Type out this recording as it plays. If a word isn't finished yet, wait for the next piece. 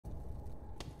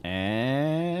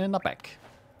in the back.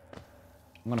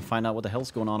 I'm gonna find out what the hell's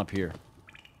going on up here.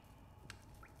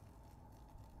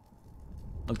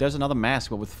 Look, there's another mask,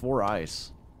 but with 4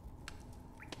 eyes.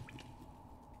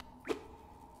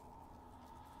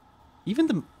 Even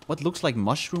the what looks like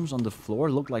mushrooms on the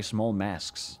floor look like small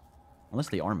masks. Unless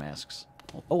they are masks.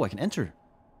 Oh, I can enter.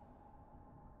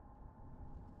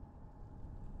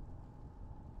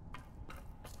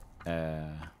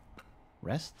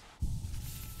 Rest?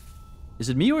 Is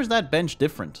it me or is that bench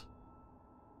different?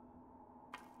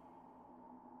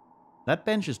 That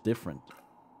bench is different.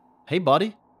 Hey,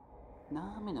 buddy.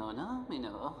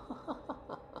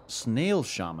 Snail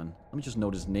Shaman. Let me just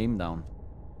note his name down.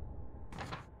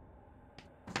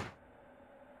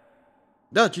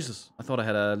 Oh, Jesus. I thought I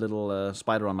had a little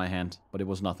spider on my hand, but it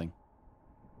was nothing.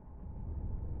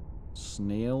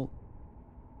 Snail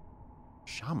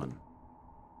Shaman.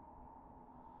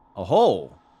 Oh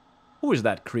ho! Who is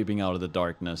that creeping out of the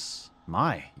darkness?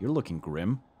 My, you're looking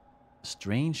grim. A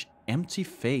strange, empty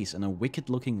face and a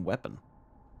wicked-looking weapon.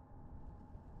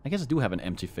 I guess I do have an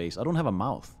empty face. I don't have a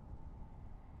mouth.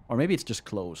 Or maybe it's just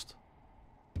closed.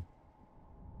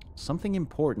 Something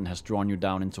important has drawn you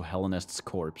down into Hallownest's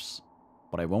corpse.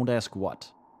 But I won't ask what.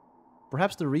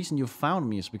 Perhaps the reason you found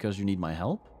me is because you need my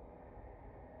help?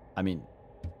 I mean,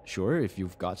 sure, if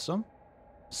you've got some.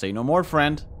 Say no more,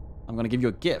 friend. I'm gonna give you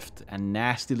a gift. A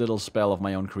nasty little spell of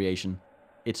my own creation.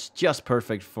 It's just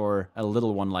perfect for a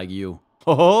little one like you.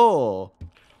 Ho ho!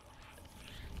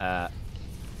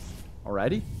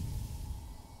 Alrighty.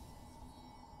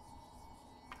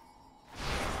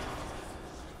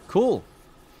 Cool.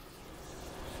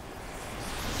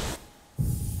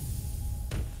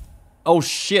 Oh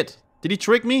shit! Did he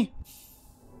trick me?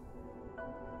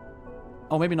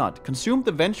 Oh, maybe not. Consume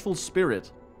the vengeful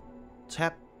spirit.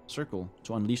 Tap circle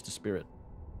to unleash the spirit.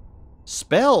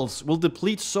 Spells will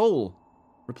deplete soul.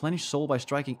 Replenish soul by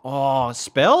striking. Oh,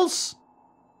 spells?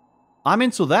 I'm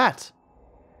into that.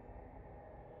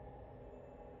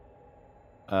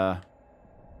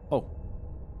 Oh.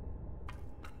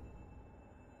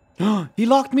 He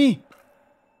locked me!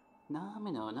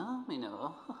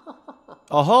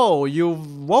 Oh ho,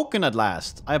 you've woken at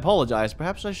last. I apologize.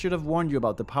 Perhaps I should have warned you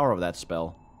about the power of that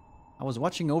spell. I was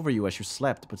watching over you as you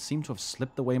slept, but seemed to have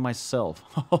slipped away myself.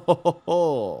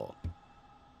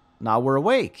 Now we're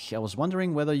awake. I was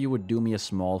wondering whether you would do me a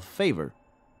small favor.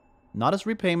 Not as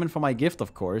repayment for my gift,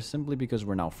 of course, simply because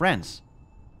we're now friends.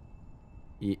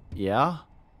 Yeah?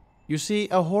 You see,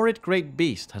 a horrid great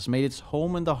beast has made its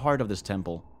home in the heart of this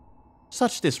temple.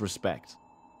 Such disrespect.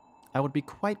 I would be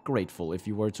quite grateful if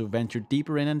you were to venture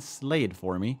deeper in and slay it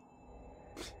for me.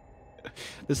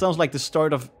 This sounds like the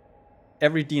start of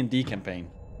every D&D campaign.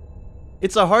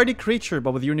 It's a hardy creature,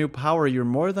 but with your new power, you're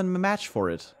more than a match for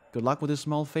it. Good luck with this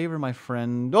small favor, my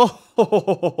friend.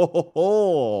 Oh!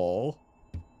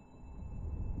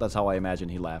 That's how I imagine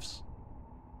he laughs.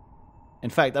 In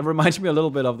fact, that reminds me a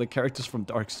little bit of the characters from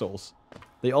Dark Souls.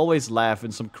 They always laugh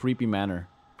in some creepy manner.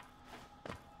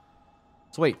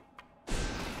 So wait.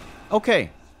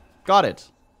 Okay. Got it.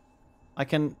 I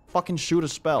can fucking shoot a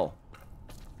spell.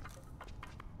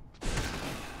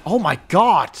 Oh my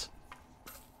god!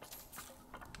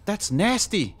 That's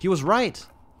nasty! He was right!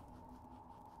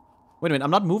 Wait a minute,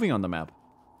 I'm not moving on the map.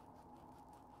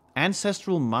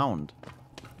 Ancestral Mound.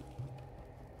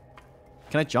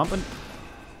 Can I jump and...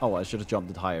 Oh, I should have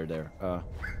jumped it higher there.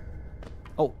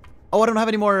 Oh, I don't have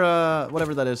any more,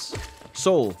 whatever that is.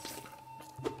 Soul.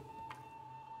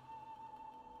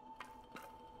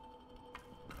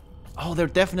 Oh, they're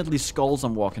definitely skulls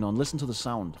I'm walking on. Listen to the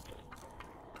sound.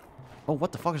 Oh,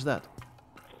 what the fuck is that?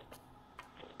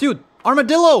 Dude,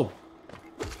 armadillo!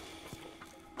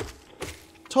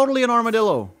 Totally an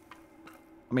armadillo.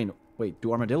 I mean, wait,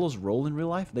 do armadillos roll in real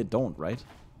life? They don't, right?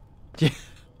 Yeah,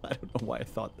 I don't know why I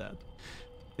thought that.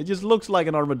 It just looks like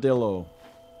an armadillo.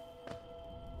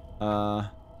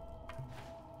 How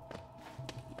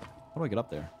do I get up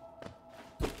there?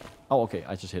 Oh, okay,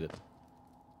 I just hit it.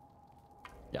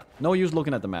 Yeah, no use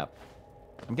looking at the map.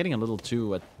 I'm getting a little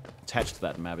too attached to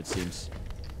that map, it seems.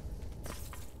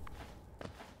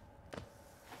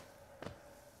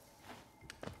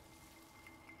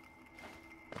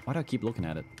 Why do I keep looking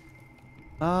at it?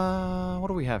 What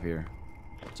do we have here?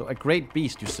 So, a great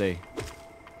beast, you say?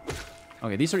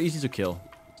 Okay, these are easy to kill.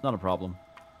 It's not a problem.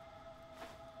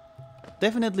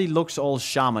 Definitely looks all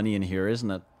shaman-y in here, isn't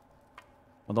it?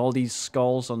 With all these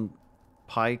skulls on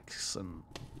pikes and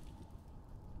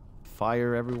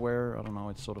fire everywhere. I don't know,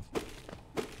 it's sort of...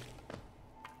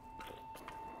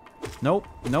 Nope,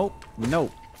 nope,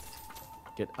 nope.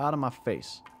 Get out of my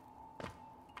face.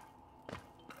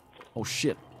 Oh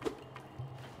shit.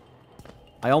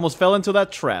 I almost fell into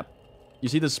that trap. You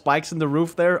see the spikes in the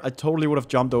roof there? I totally would have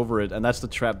jumped over it, and that's the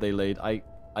trap they laid.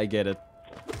 I get it.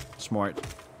 Smart.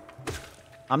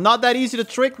 I'm not that easy to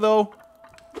trick, though.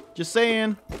 Just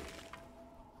saying.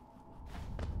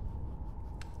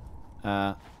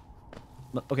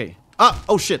 Okay. Ah!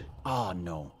 Oh, shit! Oh,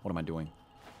 no. What am I doing?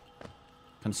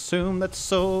 Consume that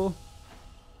soul.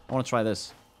 I want to try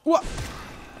this. What?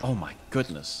 Oh, my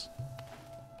goodness.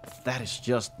 That is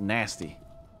just nasty.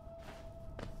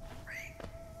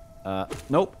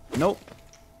 Nope. Nope.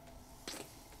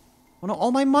 Oh, no.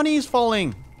 All my money is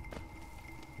falling.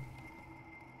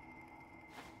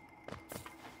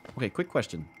 Okay, quick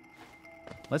question.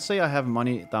 Let's say I have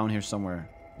money down here somewhere.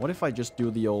 What if I just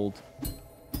do the old...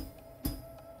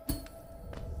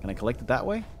 Can I collect it that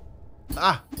way?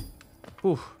 Ah!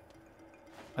 Whew.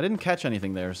 I didn't catch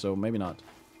anything there, so maybe not.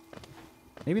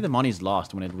 Maybe the money's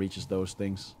lost when it reaches those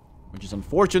things. Which is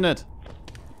unfortunate.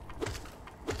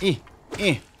 Eh!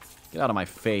 Eh! Get out of my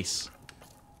face.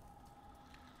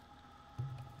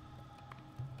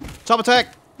 Top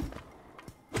attack!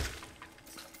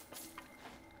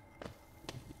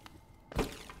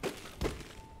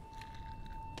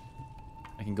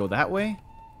 I can go that way.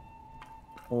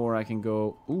 Or I can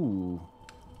go... Ooh.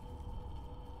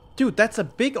 Dude, that's a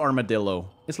big armadillo.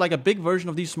 It's like a big version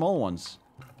of these small ones.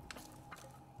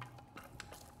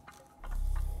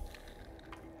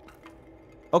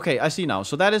 Okay, I see now.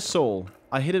 So that is soul.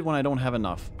 I hit it when I don't have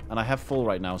enough. And I have full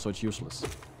right now, so it's useless.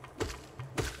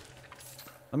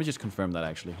 Let me just confirm that,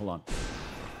 actually. Hold on.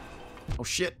 Oh,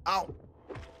 shit. Ow.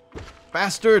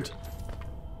 Bastard.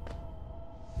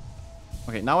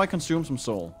 Okay, now I consume some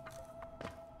soul.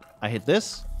 I hit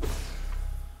this.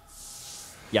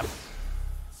 Yep.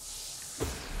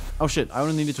 Oh, shit. I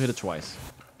only needed to hit it twice.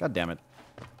 God damn it.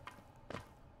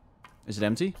 Is it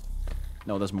empty?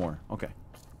 No, there's more. Okay.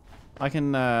 I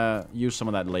can use some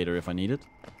of that later if I need it.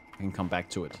 I can come back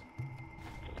to it.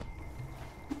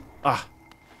 Ah.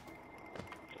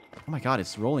 Oh my god,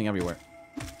 it's rolling everywhere.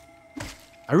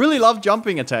 I really love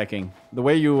jumping attacking. The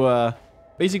way you,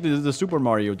 basically the Super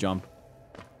Mario jump.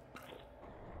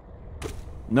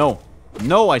 No.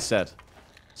 No, I said.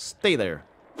 Stay there.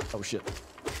 Oh, shit.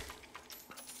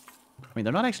 I mean,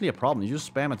 they're not actually a problem. You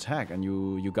just spam attack and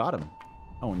you got him.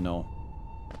 Oh, no.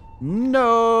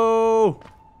 No!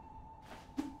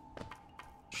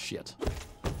 Shit.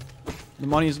 The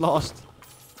money is lost.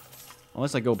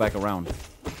 Unless I go back around.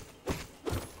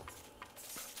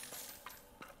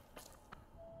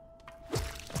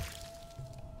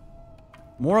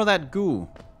 More of that goo.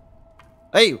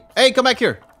 Hey! Hey, come back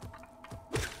here!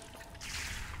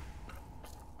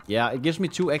 Yeah, it gives me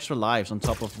 2 extra lives on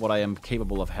top of what I am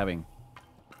capable of having.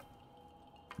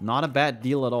 Not a bad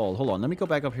deal at all. Hold on, let me go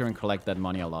back up here and collect that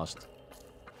money I lost.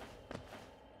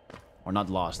 Or not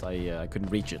lost, I couldn't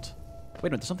reach it. Wait a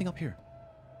minute, there's something up here.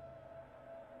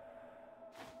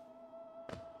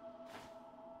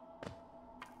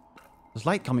 There's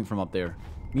light coming from up there.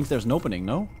 Means there's an opening,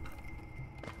 no?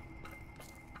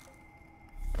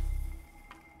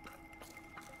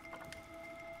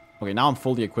 Okay, now I'm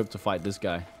fully equipped to fight this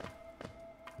guy.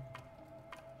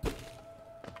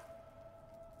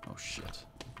 Oh, shit.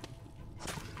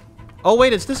 Oh,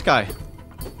 wait, it's this guy.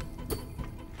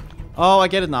 Oh, I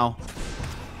get it now.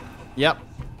 Yep.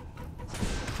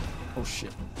 Oh,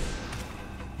 shit.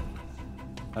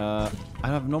 I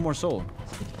have no more soul.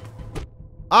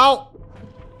 Ow!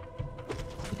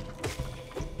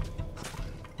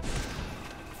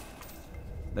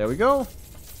 There we go.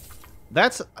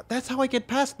 That's how I get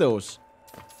past those.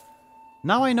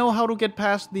 Now I know how to get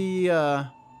past the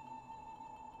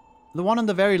one on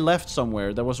the very left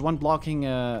somewhere. There was one blocking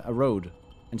a road.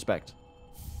 Inspect.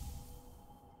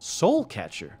 Soul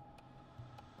Catcher.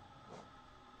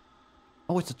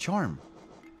 Oh, it's a charm.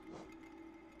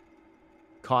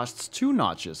 Costs 2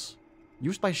 notches.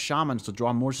 Used by shamans to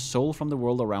draw more soul from the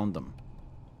world around them.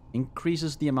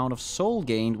 Increases the amount of soul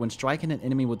gained when striking an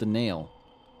enemy with the nail.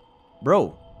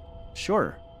 Bro.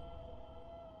 Sure.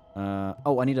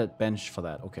 Oh, I need a bench for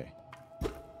that. Okay.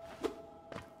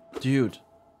 Dude.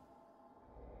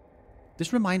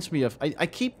 This reminds me of... I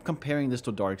keep comparing this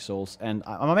to Dark Souls, and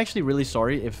I'm actually really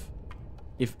sorry if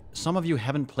some of you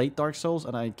haven't played Dark Souls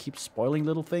and I keep spoiling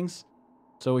little things.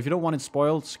 So if you don't want it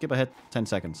spoiled, skip ahead 10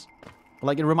 seconds. But,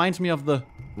 like, it reminds me of the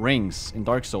rings in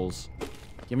Dark Souls.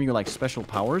 Giving you, like, special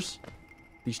powers.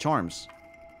 These charms.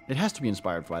 It has to be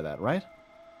inspired by that, right?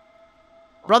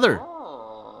 Brother!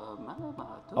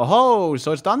 Oh ho,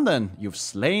 so it's done then. You've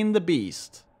slain the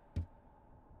beast.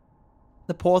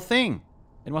 The poor thing.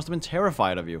 It must have been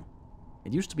terrified of you.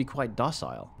 It used to be quite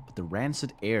docile, but the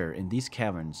rancid air in these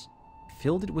caverns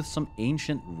filled it with some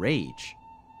ancient rage.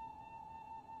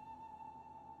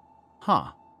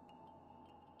 Huh.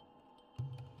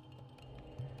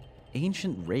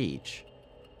 Ancient Rage.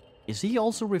 Is he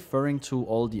also referring to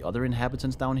all the other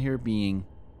inhabitants down here being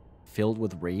filled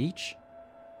with rage?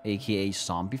 AKA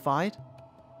zombified?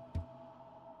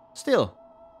 Still,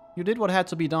 you did what had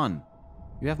to be done.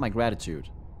 You have my gratitude.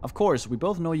 Of course, we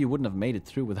both know you wouldn't have made it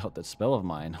through without that spell of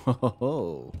mine. Ho ho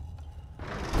ho.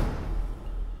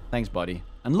 Thanks, buddy.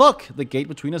 And look! The gate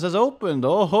between us has opened!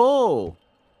 Oh ho!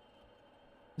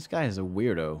 This guy is a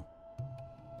weirdo.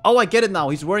 Oh, I get it now.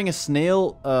 He's wearing a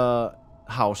snail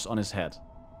house on his head.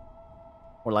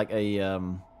 Or like a,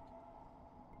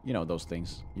 you know, those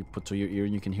things you put to your ear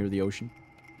and you can hear the ocean.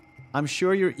 I'm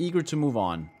sure you're eager to move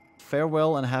on.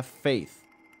 Farewell and have faith.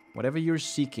 Whatever you're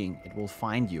seeking, it will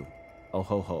find you. Oh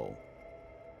ho ho.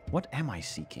 What am I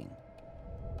seeking?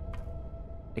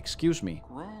 Excuse me.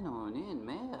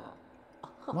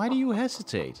 Why do you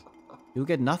hesitate? You'll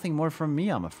get nothing more from me,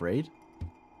 I'm afraid.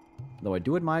 Though I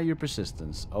do admire your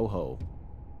persistence. Oh ho.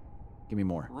 Give me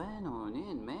more.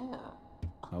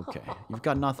 Okay, you've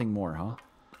got nothing more, huh?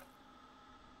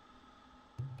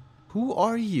 Who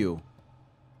are you?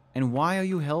 And why are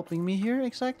you helping me here,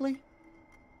 exactly?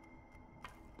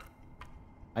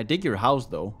 I dig your house,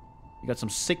 though. You got some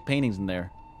sick paintings in there.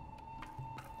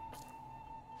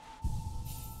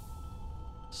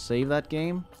 Save that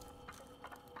game.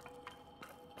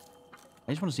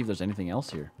 I just want to see if there's anything else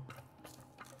here.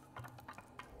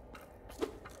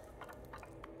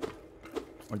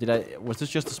 Or was this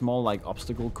just a small, like,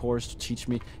 obstacle course to teach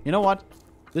me? You know what?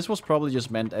 This was probably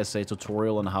just meant as a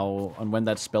tutorial on when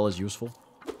that spell is useful.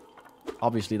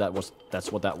 Obviously,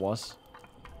 that's what that was.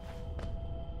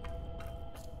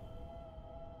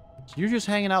 So you're just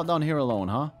hanging out down here alone,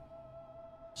 huh?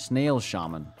 Snail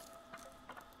Shaman.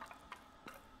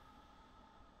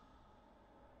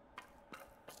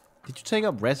 Did you take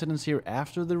up residence here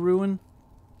after the ruin?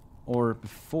 Or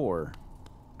before?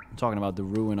 I'm talking about the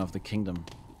ruin of the kingdom.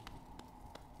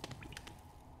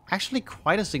 Actually,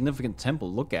 quite a significant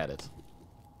temple. Look at it.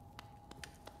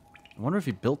 I wonder if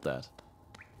he built that.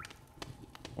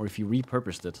 Or if he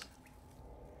repurposed it.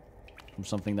 From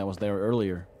something that was there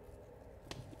earlier.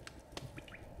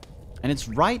 And it's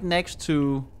right next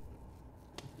to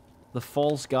the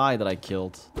false guy that I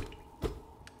killed.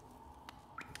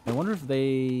 I wonder if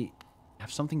they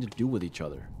have something to do with each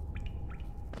other.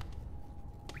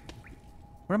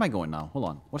 Where am I going now? Hold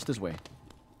on. What's this way?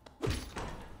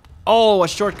 Oh, a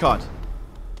shortcut.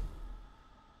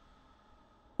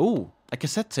 Ooh, a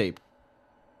cassette tape.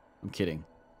 I'm kidding.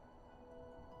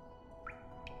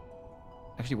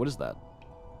 Actually, what is that?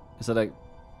 Is that a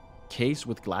case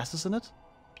with glasses in it?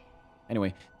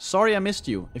 Anyway, sorry I missed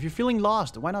you. If you're feeling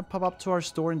lost, why not pop up to our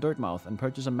store in Dirtmouth and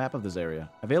purchase a map of this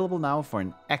area? Available now for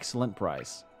an excellent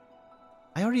price.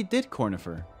 I already did,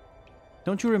 Cornifer.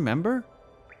 Don't you remember?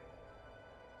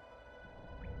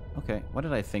 Okay, why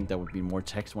did I think that would be more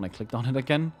text when I clicked on it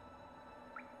again?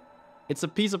 It's a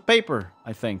piece of paper,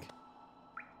 I think.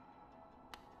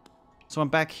 So I'm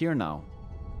back here now.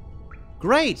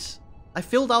 Great! I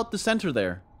filled out the center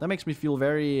there. That makes me feel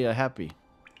very happy.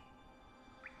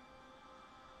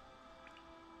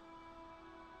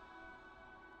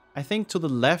 I think to the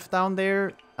left down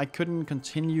there, I couldn't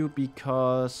continue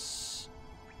because...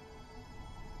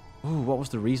 Ooh, what was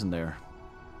the reason there?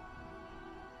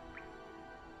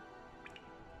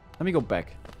 Let me go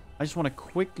back. I just want to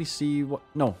quickly see what...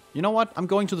 No, you know what? I'm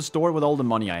going to the store with all the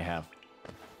money I have.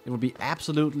 It would be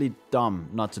absolutely dumb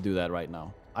not to do that right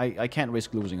now. I can't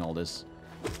risk losing all this.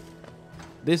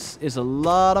 This is a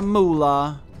lot of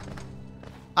moolah.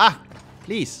 Ah!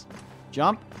 Please.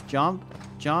 Jump, jump,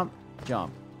 jump,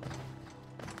 jump.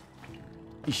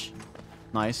 Eesh.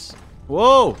 Nice.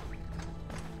 Whoa!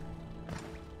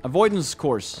 Avoidance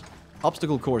course.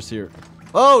 Obstacle course here.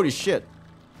 Holy shit.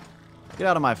 Get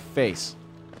out of my face.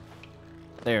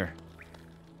 There.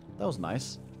 That was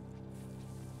nice.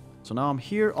 So now I'm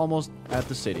here almost at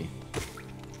the city.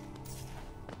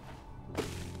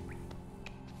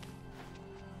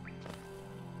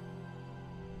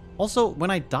 Also, when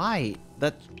I die,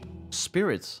 that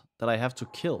spirit that I have to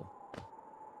kill. I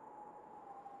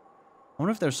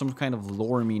wonder if there's some kind of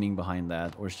lore meaning behind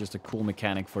that, or it's just a cool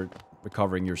mechanic for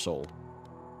recovering your soul.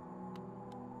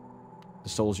 The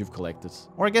souls you've collected.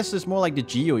 Or I guess it's more like the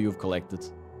geo you've collected.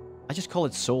 I just call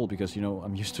it soul because, you know,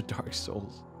 I'm used to Dark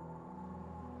Souls.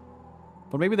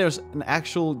 But maybe there's an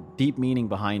actual deep meaning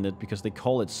behind it because they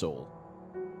call it soul.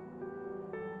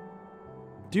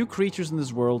 Do creatures in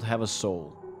this world have a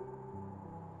soul?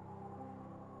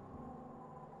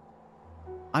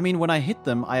 I mean, when I hit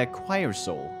them, I acquire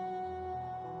soul.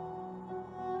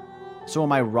 So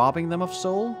am I robbing them of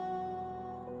soul?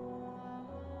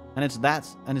 And is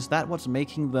that what's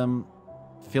making them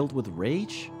filled with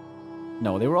rage?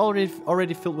 No, they were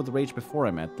already filled with rage before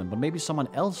I met them, but maybe someone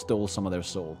else stole some of their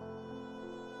soul.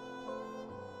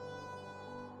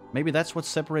 Maybe that's what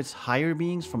separates higher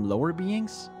beings from lower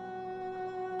beings?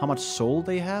 How much soul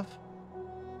they have?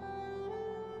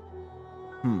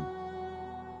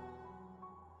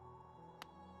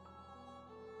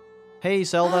 Hey,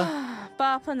 Zelda.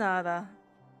 Bapanada.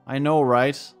 I know,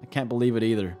 right? I can't believe it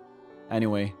either.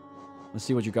 Anyway, let's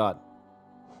see what you got.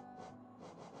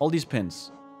 All these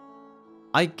pins.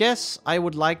 I guess I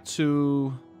would like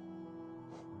to...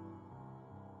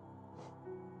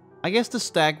 I guess the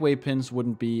Stagway pins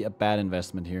wouldn't be a bad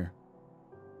investment here.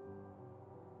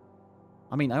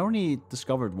 I mean, I only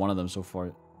discovered one of them so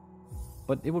far.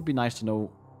 But it would be nice to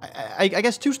know... I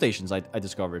guess 2 stations I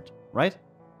discovered, right?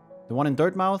 The one in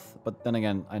Dirtmouth, but then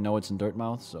again, I know it's in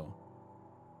Dirtmouth, so...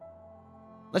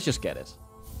 Let's just get it.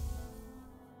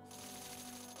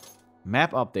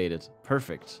 Map updated.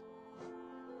 Perfect.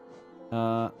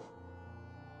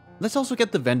 Let's also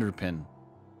get the vendor pin.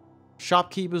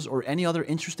 Shopkeepers or any other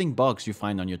interesting bugs you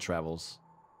find on your travels.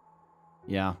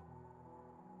 Yeah.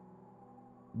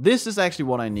 This is actually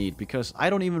what I need, because I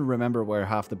don't even remember where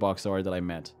half the bugs are that I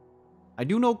met. I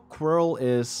do know Quirrell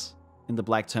is in the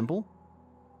Black Temple.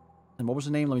 And what was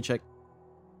the name? Let me check.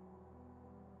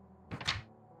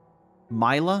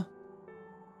 Mila?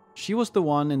 She was the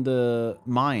one in the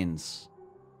mines.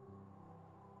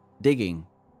 Digging.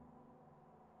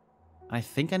 I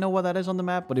think I know what that is on the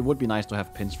map, but it would be nice to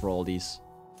have pins for all these.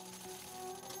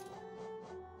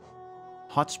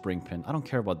 Hot spring pin. I don't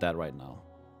care about that right now.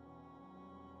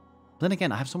 Then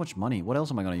again, I have so much money. What else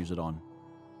am I going to use it on?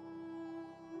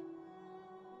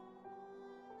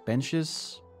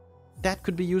 Benches. That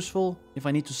could be useful if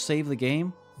I need to save the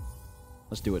game.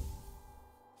 Let's do it.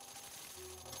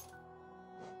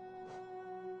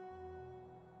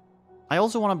 I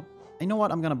also want to... You know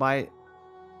what? I'm going to buy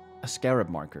a scarab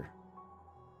marker.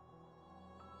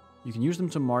 You can use them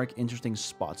to mark interesting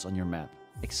spots on your map.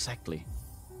 Exactly.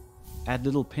 Add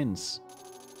little pins.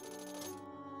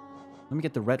 Let me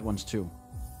get the red ones too.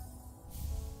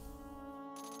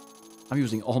 I'm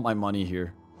using all my money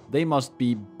here. They must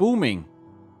be booming.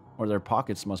 Or their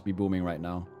pockets must be booming right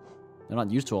now. They're not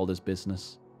used to all this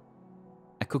business.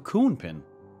 A cocoon pin.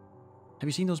 Have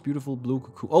you seen those beautiful blue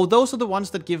cocoon? Oh, those are the ones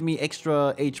that give me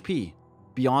extra HP.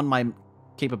 Beyond my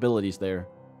capabilities there.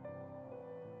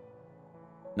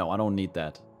 No, I don't need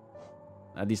that.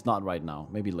 At least not right now.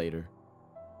 Maybe later.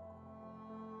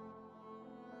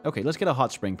 Okay, let's get a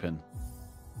hot spring pin.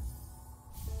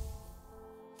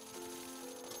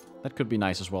 That could be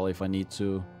nice as well if I need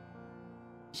to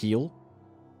heal.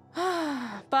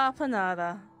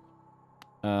 Bapanada.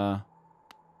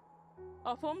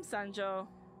 Opum Sanjo.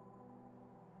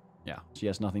 Yeah, she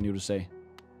has nothing new to say.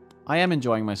 I am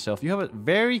enjoying myself. You have a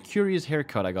very curious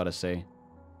haircut, I gotta say.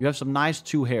 You have some nice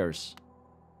 2 hairs.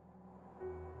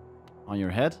 On your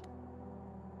head.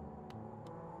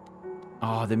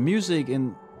 Oh, the music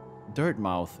in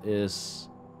Dirtmouth is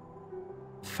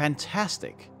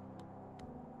fantastic.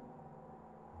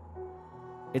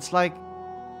 It's like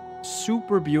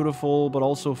super beautiful, but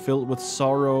also filled with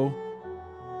sorrow.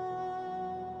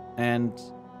 And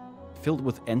filled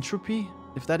with entropy,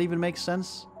 if that even makes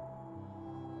sense.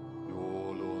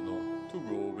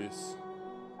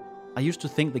 I used to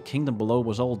think the kingdom below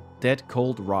was all dead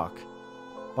cold rock.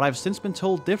 But I've since been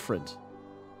told different.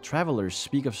 Travelers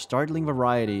speak of startling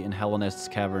variety in Hallownest's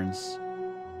caverns.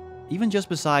 Even just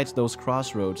besides those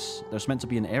crossroads, there's meant to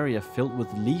be an area filled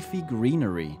with leafy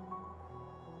greenery.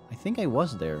 I think I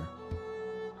was there.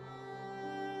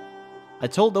 I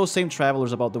told those same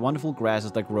travelers about the wonderful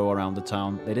grasses that grow around the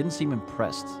town. They didn't seem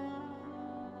impressed.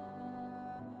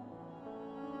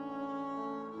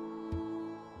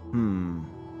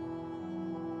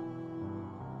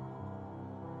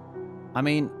 I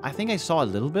mean, I think I saw a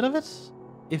little bit of it.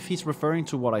 If he's referring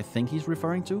to what I think he's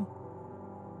referring to.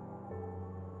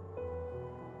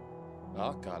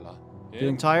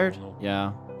 Feeling tired?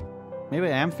 Yeah. Maybe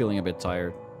I am feeling a bit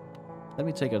tired. Let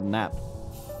me take a nap.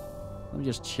 Let me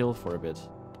just chill for a bit.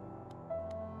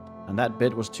 And that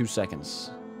bit was 2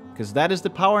 seconds. Because that is the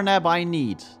power nap I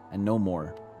need. And no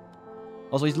more.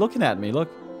 Also, he's looking at me, look.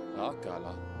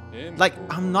 Like,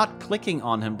 I'm not clicking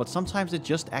on him, but sometimes it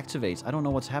just activates. I don't know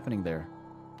what's happening there.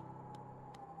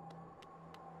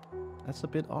 That's a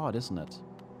bit odd, isn't it?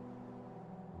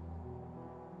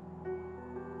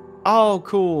 Oh,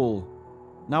 cool.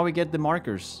 Now we get the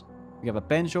markers. We have a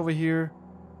bench over here.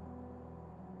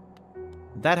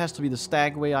 That has to be the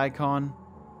Stagway icon.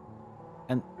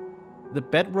 And the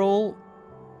bedroll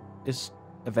is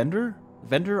a vendor?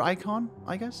 vendor icon,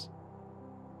 I guess?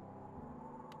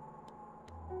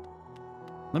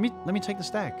 Let me take the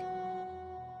stack.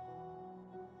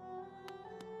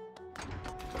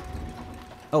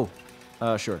 Oh,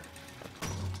 sure.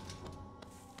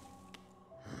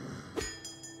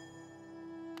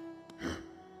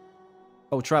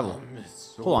 Oh, travel.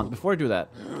 Hold on, before I do that.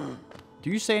 Do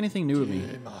you say anything new to me?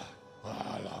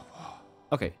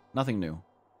 Okay, nothing new.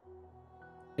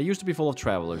 It used to be full of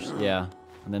travelers, yeah.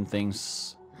 And then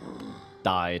things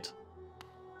died.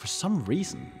 For some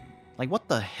reason. Like, what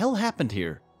the hell happened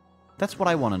here? That's what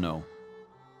I want to know.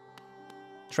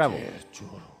 Travel.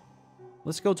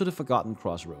 Let's go to the Forgotten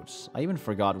Crossroads. I even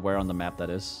forgot where on the map that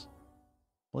is.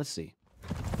 Let's see.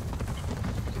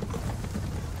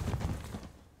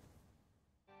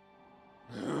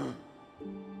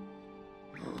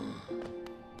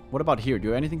 What about here? Do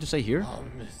you have anything to say here?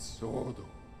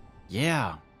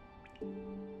 Yeah.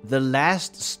 The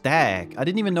last stag. I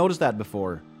didn't even notice that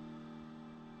before.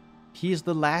 He is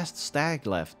the last stag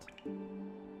left.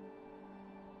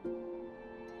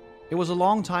 It was a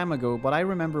long time ago, but I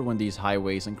remember when these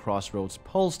highways and crossroads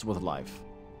pulsed with life.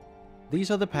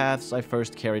 These are the paths I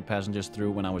first carried passengers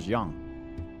through when I was young.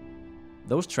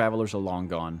 Those travelers are long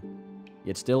gone,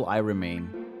 yet still I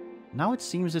remain. Now it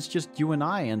seems it's just you and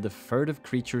I and the furtive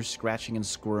creatures scratching and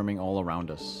squirming all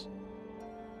around us.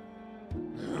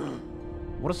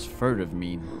 What does furtive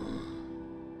mean?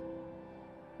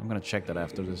 I'm gonna check that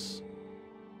after this.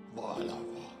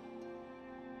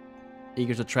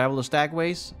 Eager to travel the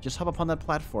stagways? Just hop upon that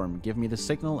platform, give me the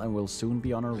signal, and we'll soon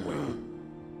be on our way.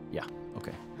 Yeah,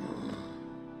 okay.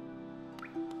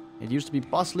 It used to be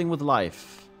bustling with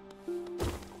life,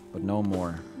 but no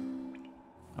more.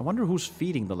 I wonder who's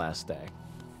feeding the last stag.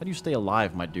 How do you stay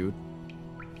alive, my dude?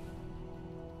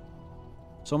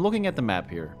 So I'm looking at the map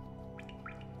here.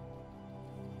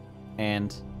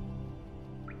 And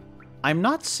I'm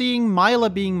not seeing Mila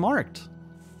being marked.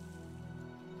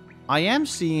 I am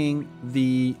seeing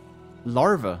the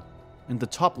larva in the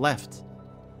top left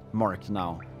marked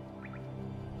now.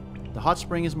 The hot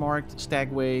spring is marked,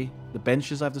 Stagway, the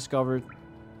benches I've discovered.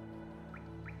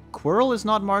 Quirrell is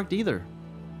not marked either.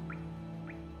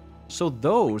 So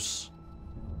those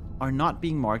are not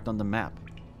being marked on the map.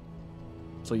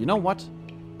 So you know what?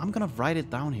 I'm gonna write it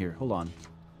down here. Hold on.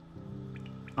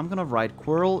 I'm gonna write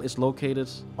Quirrell is located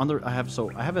under. I have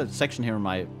a section here in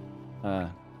my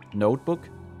notebook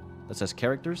that says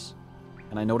characters,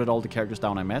 and I noted all the characters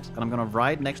down I met, and I'm gonna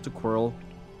write next to Quirrell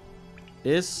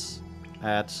is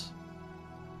at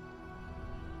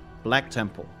Black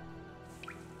Temple.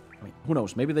 I mean, who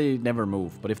knows? Maybe they never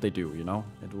move, but if they do, you know,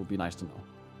 it will be nice to know.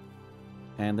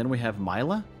 And then we have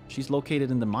Mila. She's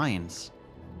located in the mines.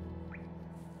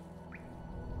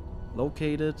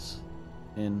 Located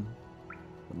in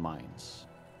the mines.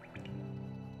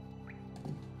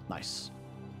 Nice.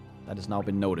 That has now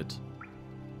been noted.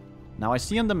 Now I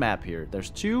see on the map here, there's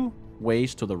 2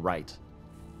 ways to the right.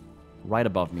 Right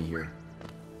above me here.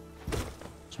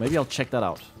 So maybe I'll check that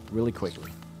out really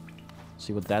quickly.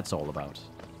 See what that's all about.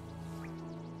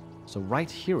 So right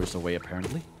here is a way,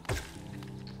 apparently.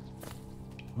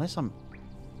 Unless I'm...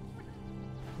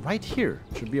 Right here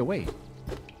should be a way.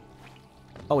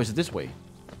 Oh, is it this way?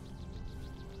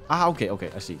 Ah, okay, okay,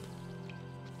 I see.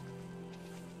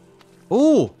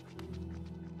 Oh!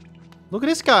 Look at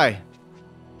this guy!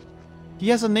 He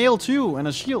has a nail too, and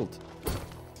a shield.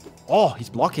 Oh, he's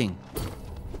blocking.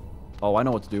 Oh, I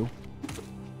know what to do.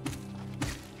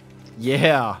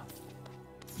 Yeah!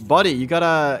 Buddy, you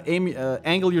gotta aim,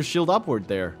 angle your shield upward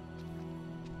there.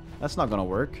 That's not gonna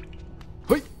work.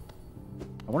 Hey!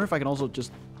 I wonder if I can also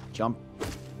just jump.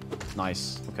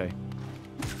 Nice, okay.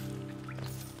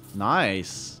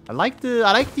 Nice. I like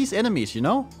these enemies, you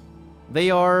know?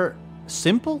 They are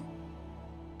simple,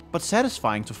 but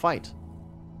satisfying to fight.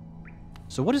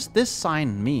 So what does this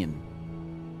sign mean?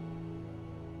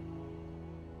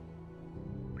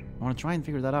 I want to try and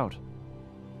figure that out.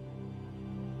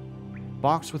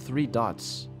 Box with 3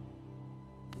 dots.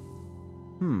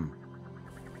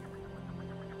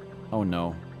 Oh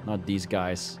no, not these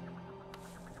guys.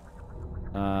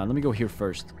 Let me go here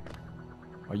first.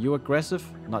 Are you aggressive?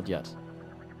 Not yet.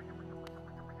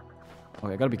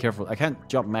 Okay, I gotta be careful. I can't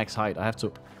jump max height. I have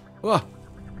to... Ugh!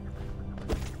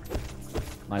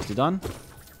 Nicely done.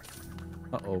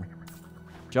 Uh-oh.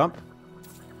 Jump.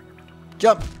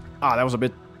 Jump! Ah, that was a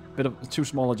bit of too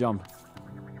small a jump.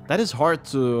 That is hard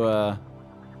to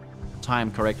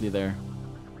time correctly there.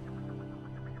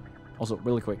 Also,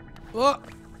 really quick. I want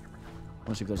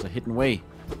to see if there's a hidden way.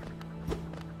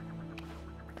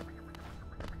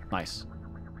 Nice.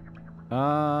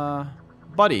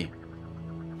 Buddy.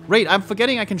 Great, I'm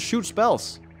forgetting I can shoot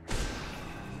spells.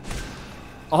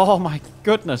 Oh my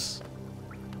goodness.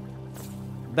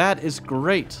 That is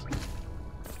great.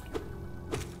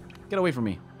 Get away from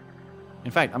me.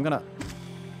 In fact, I'm gonna...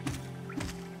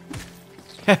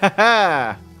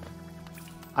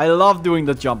 I love doing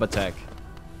the jump attack.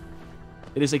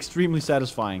 It is extremely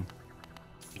satisfying.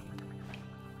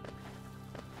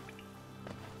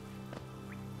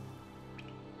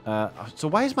 So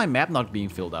why is my map not being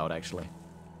filled out, actually?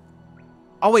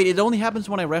 Oh, wait, it only happens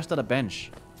when I rest at a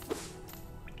bench.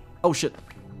 Oh, shit.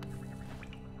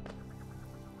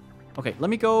 Okay, let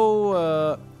me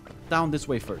go down this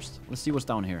way first. Let's see what's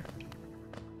down here.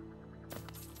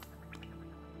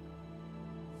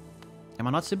 Am I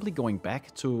not simply going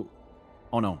back to...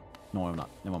 Oh, no. No, I'm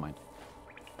not. Never mind.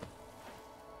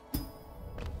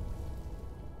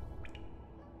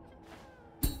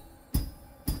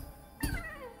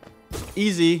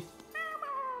 Easy.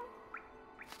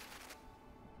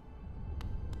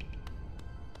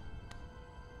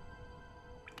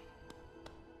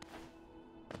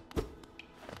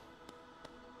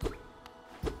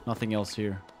 Nothing else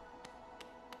here.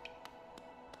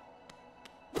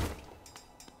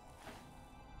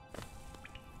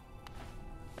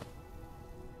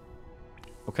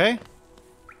 Okay.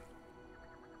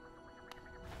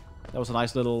 That was a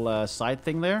nice little side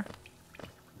thing there.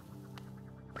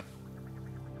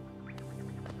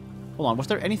 Hold on, was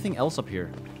there anything else up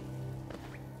here?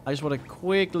 I just want to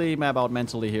quickly map out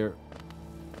mentally here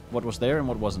what was there and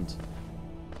what wasn't.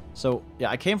 So, yeah,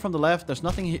 I came from the left. There's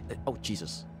nothing here. Oh,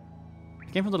 Jesus.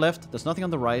 I came from the left. There's nothing on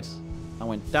the right. I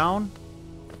went down.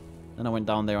 Then I went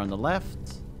down there on the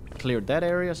left. Cleared that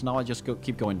area. So now I just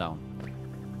keep going down.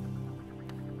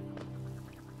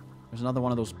 There's another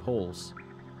one of those poles.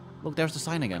 Look, there's the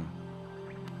sign again.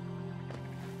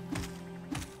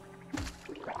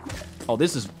 Oh,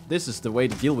 this is the way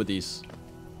to deal with these.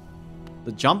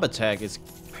 The jump attack is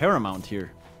paramount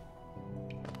here.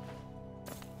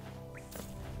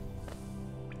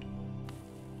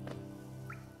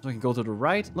 So I can go to the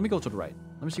right. Let me go to the right.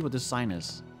 Let me see what this sign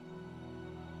is.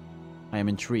 I am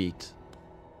intrigued.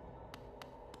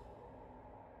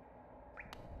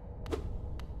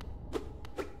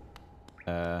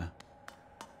 Oh.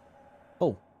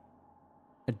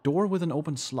 A door with an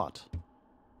open slot.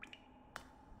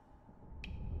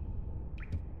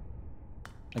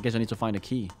 I guess I need to find a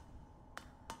key.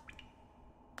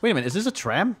 Wait a minute, is this a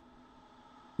tram?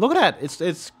 Look at that!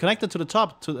 It's connected to the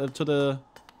top, to the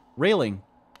railing.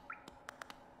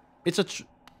 It's a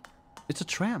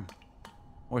tram.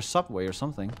 Or a subway or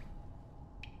something.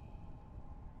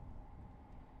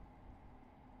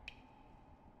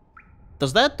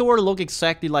 Does that door look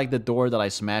exactly like the door that I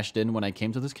smashed in when I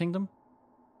came to this kingdom?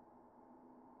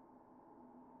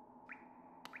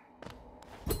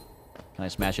 Can I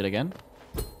smash it again?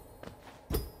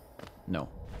 No.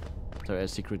 Is there a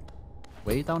secret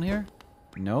way down here?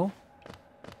 No.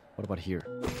 What about here?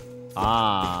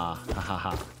 Ah,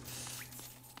 hahaha.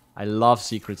 I love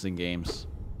secrets in games.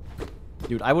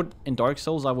 Dude, in Dark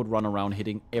Souls, I would run around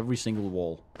hitting every single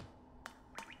wall.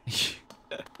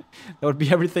 That would be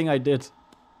everything I did.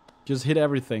 Just hit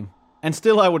everything. And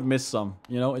still I would miss some.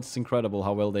 You know, it's incredible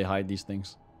how well they hide these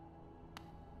things.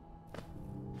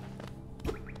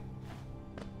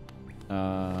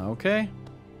 Okay.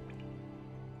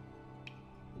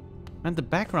 And the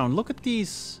background, look at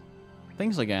these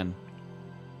things again.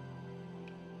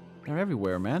 They're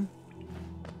everywhere, man.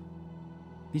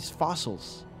 These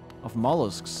fossils of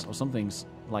mollusks or something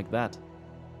like that.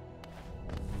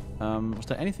 Was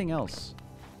there anything else?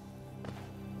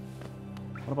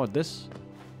 What about this?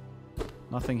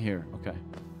 Nothing here. Okay.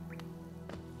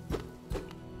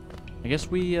 I guess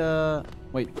we,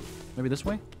 wait. Maybe this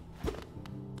way?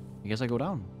 I guess I go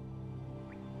down.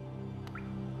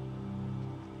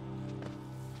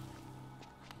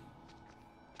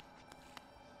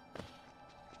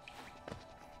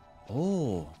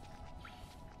 Oh.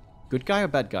 Good guy or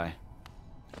bad guy?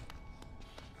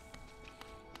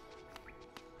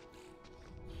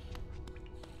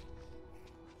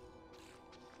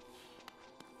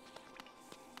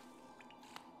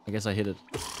 I guess I hit it.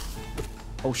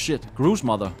 Oh shit, Gru's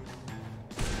mother.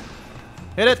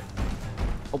 Hit it!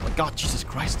 Oh my god, Jesus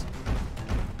Christ.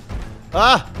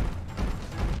 Ah!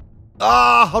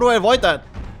 Ah! How do I avoid that?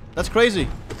 That's crazy.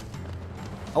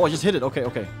 Oh, I just hit it. Okay,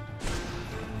 okay.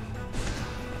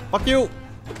 Fuck you!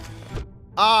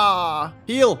 Ah!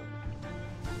 Heal!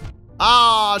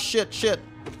 Ah! Shit, shit.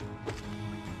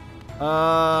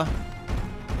 God!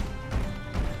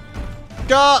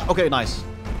 Okay, nice.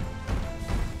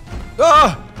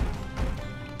 Ah!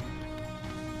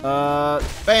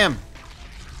 Bam!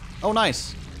 Oh,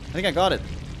 nice. I think I got it.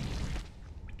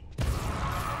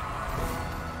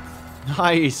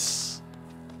 Nice.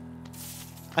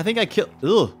 I think I killed...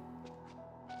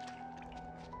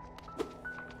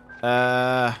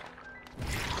 Ugh.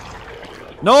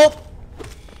 Nope.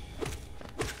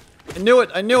 I knew it.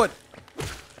 I knew it.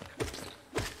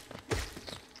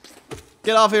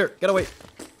 Get off here. Get away.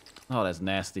 Oh, that's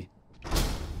nasty.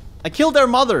 I killed their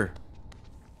mother.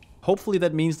 Hopefully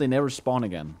that means they never spawn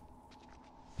again.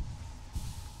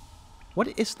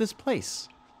 What is this place?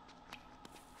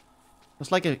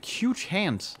 There's like a huge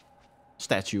hand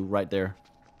statue right there.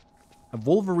 A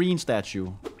Wolverine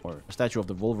statue. Or a statue of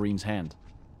the Wolverine's hand.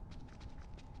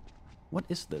 What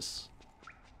is this?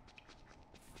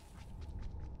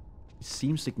 It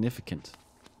seems significant.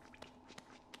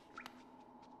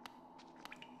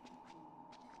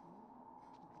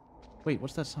 Wait,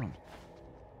 what's that sound?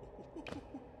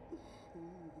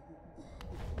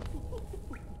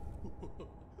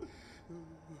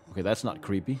 Okay, that's not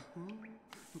creepy.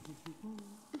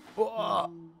 Oh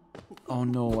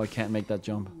no, I can't make that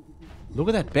jump. Look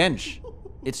at that bench.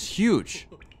 It's huge.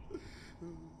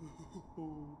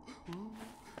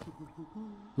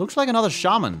 Looks like another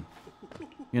shaman.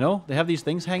 You know, they have these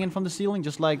things hanging from the ceiling,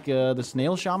 just like the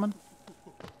snail shaman.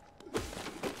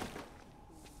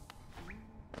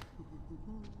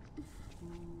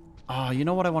 Ah, you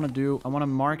know what I want to do? I want to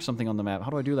mark something on the map. How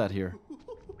do I do that here?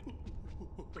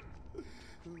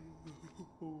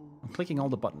 I'm clicking all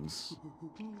the buttons.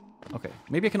 Okay,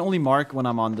 maybe I can only mark when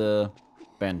I'm on the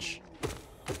bench.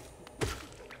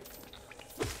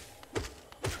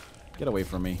 Get away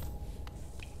from me.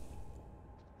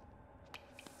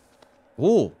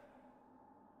 Oh.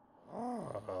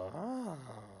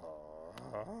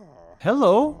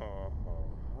 Hello.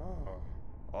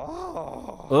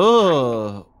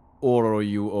 Ugh. Oro,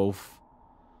 you oaf.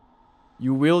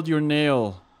 You wield your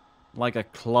nail like a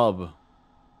club.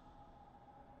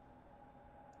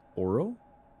 Oro?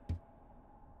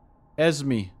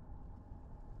 Esme.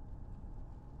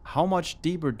 How much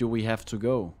deeper do we have to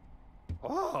go?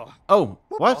 Oh,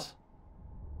 what?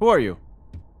 Who are you?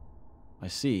 I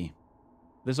see.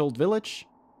 This old village?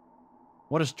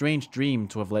 What a strange dream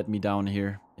to have led me down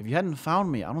here. If you hadn't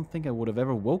found me, I don't think I would have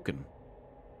ever woken.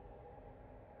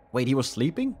 Wait, he was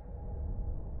sleeping?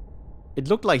 It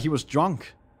looked like he was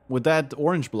drunk with that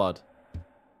orange blood.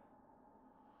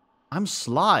 I'm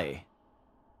sly.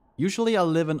 Usually I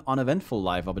live an uneventful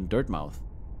life up in Dirtmouth.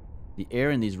 The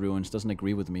air in these ruins doesn't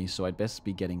agree with me, so I'd best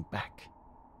be getting back.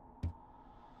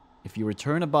 If you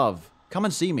return above, come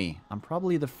and see me. I'm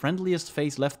probably the friendliest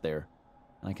face left there.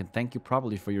 And I can thank you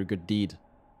properly for your good deed.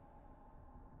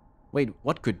 Wait,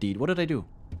 what good deed? What did I do?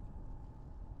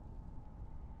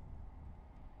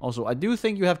 Also, I do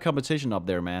think you have competition up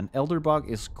there, man. Elderbug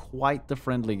is quite the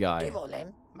friendly guy.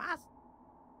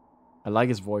 I like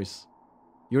his voice.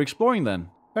 You're exploring then.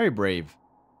 Very brave.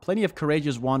 Plenty of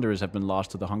courageous wanderers have been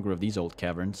lost to the hunger of these old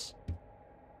caverns.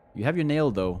 You have your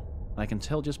nail, though. And I can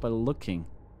tell just by looking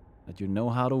that you know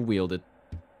how to wield it.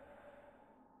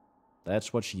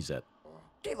 That's what she said.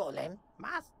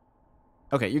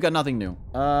 Okay, you got nothing new.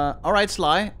 Alright,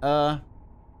 Sly. I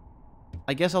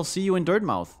guess I'll see you in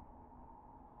Dirtmouth.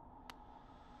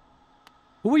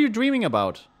 Who were you dreaming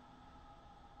about?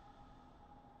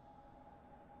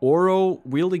 Oro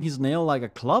wielding his nail like a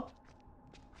club?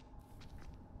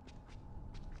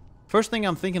 First thing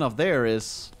I'm thinking of there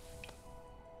is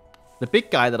the big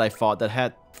guy that I fought that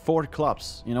had 4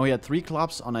 clubs. You know, he had 3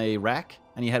 clubs on a rack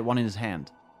and he had one in his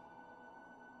hand.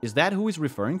 Is that who he's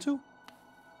referring to?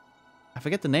 I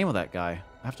forget the name of that guy.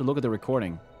 I have to look at the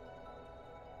recording.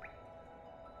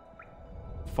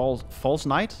 False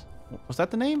Knight? Was that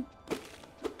the name?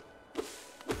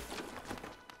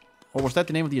 Or was that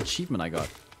the name of the achievement I got?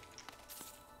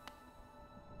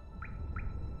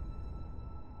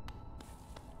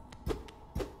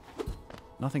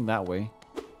 Nothing that way.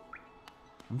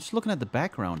 I'm just looking at the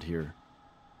background here.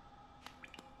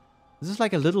 This is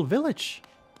like a little village.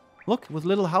 Look, with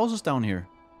little houses down here.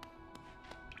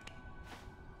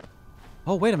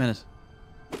 Oh, wait a minute.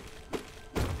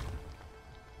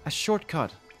 A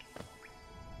shortcut.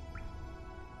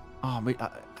 Oh, wait,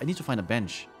 I need to find a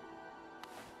bench.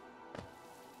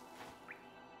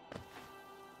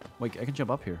 Wait, I can jump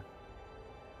up here.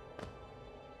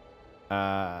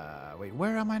 Wait,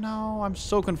 where am I now? I'm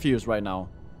so confused right now.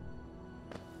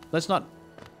 Let's not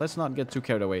get too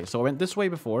carried away. So I went this way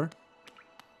before.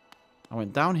 I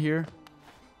went down here.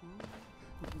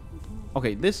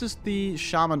 Okay, this is the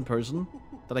shaman person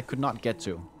that I could not get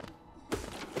to.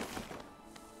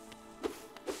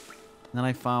 And then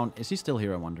I found... Is he still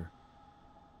here, I wonder?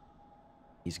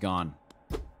 He's gone.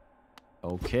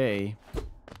 Okay.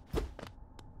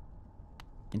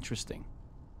 Interesting.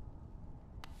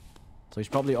 So he's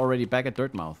probably already back at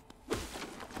Dirtmouth.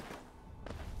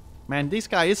 Man, this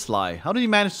guy is sly. How did he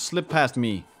manage to slip past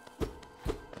me?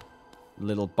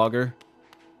 Little bugger.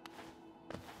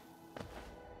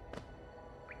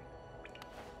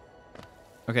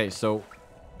 Okay, so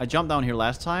I jumped down here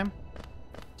last time.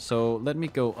 So let me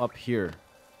go up here.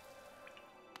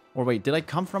 Or wait, did I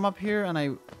come from up here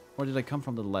or did I come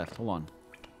from the left? Hold on.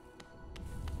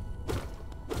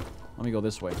 Let me go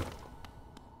this way.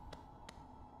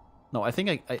 No, I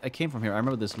think I came from here. I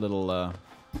remember this little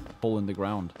hole in the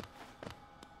ground.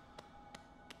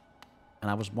 And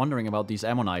I was wondering about these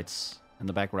ammonites in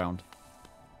the background.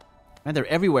 Man, they're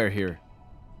everywhere here.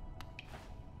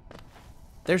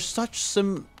 There's such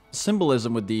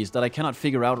symbolism with these that I cannot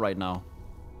figure out right now.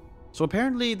 So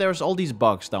apparently there's all these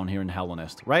bugs down here in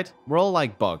Hallownest, right? We're all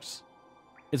like bugs.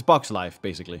 It's Bugs Life,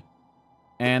 basically.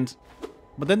 But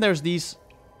then there's these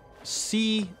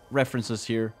sea references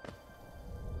here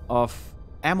of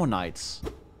ammonites.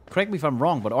 Correct me if I'm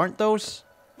wrong, but aren't those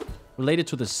related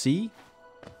to the sea?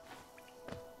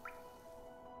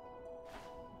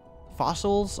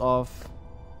 Fossils of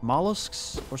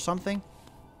mollusks or something?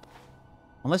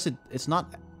 Unless it's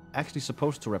not actually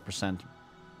supposed to represent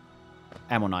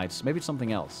ammonites. Maybe it's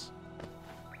something else.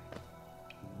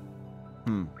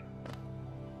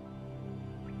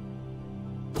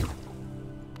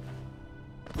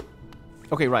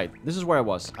 Okay, right. This is where I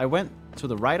was. I went to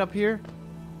the right up here.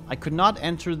 I could not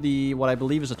enter what I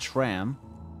believe is a tram.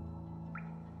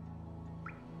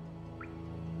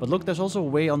 But look, there's also a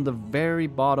way on the very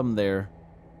bottom there.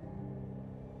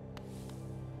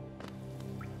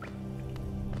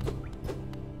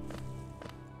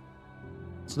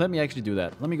 So let me actually do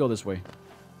that. Let me go this way.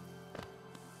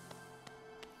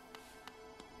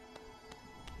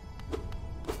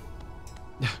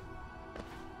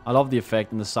 I love the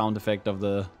effect and the sound effect of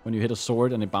when you hit a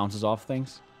sword and it bounces off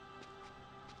things.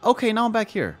 Okay, now I'm back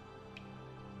here.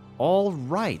 All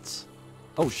right.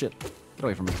 Oh shit. Get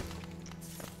away from me.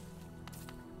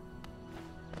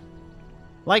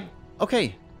 Like,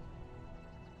 okay.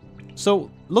 So,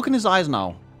 look in his eyes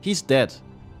now. He's dead.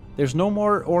 There's no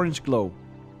more orange glow.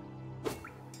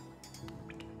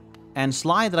 And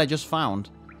Sly that I just found,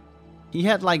 he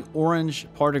had like orange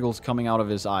particles coming out of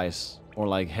his eyes. Or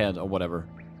like head or whatever.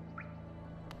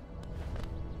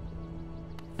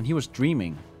 And he was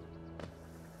dreaming.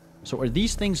 So are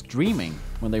these things dreaming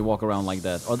when they walk around like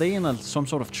that? Are they in some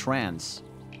sort of trance?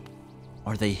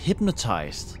 Are they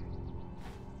hypnotized?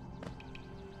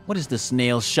 What is the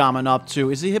snail shaman up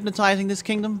to? Is he hypnotizing this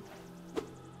kingdom?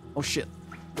 Oh shit.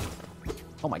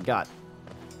 Oh my god.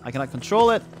 I cannot control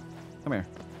it. Come here.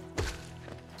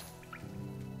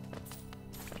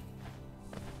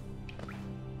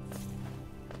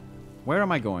 Where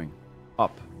am I going?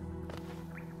 Up.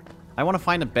 I want to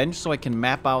find a bench so I can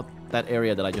map out that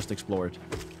area that I just explored.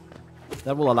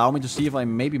 That will allow me to see if I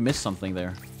maybe missed something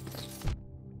there.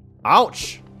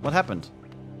 Ouch! What happened?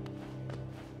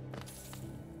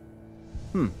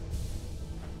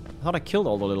 I thought I killed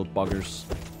all the little buggers.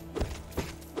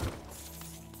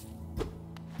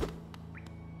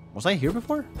 Was I here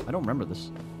before? I don't remember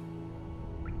this.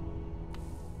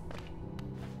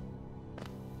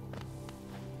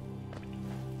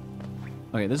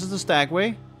 Okay, this is the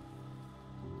stagway.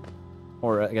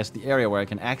 Or I guess the area where I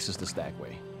can access the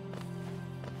stagway.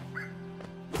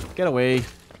 Get away.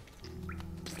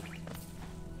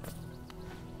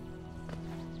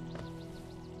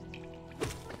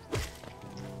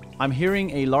 I'm hearing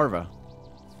a larva.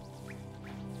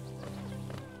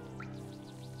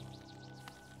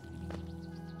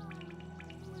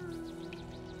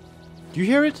 Do you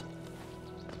hear it?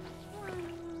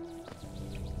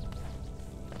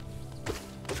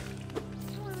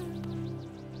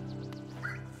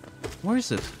 Where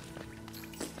is it?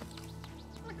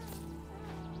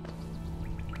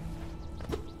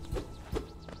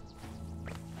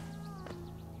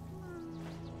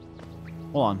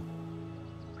 Hold on.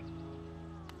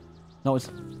 No, it's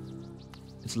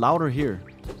louder here.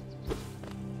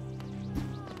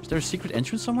 Is there a secret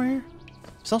entrance somewhere here?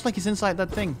 Sounds like he's inside that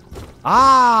thing.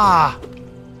 Ah!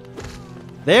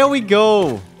 There we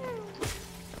go!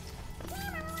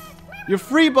 You're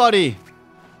free, buddy!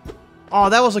 Oh,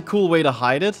 that was a cool way to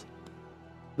hide it.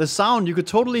 The sound, you could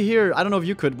totally hear... I don't know if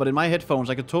you could, but in my headphones,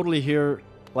 I could totally hear...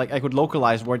 Like, I could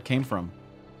localize where it came from.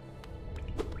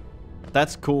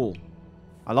 That's cool.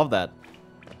 I love that.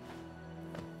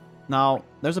 Now,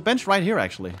 there's a bench right here,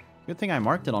 actually. Good thing I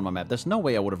marked it on my map. There's no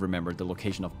way I would have remembered the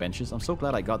location of benches. I'm so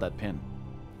glad I got that pin.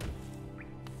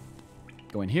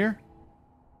 Go in here.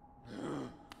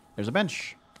 There's a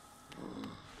bench.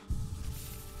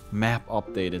 Map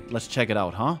updated. Let's check it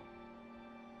out, huh?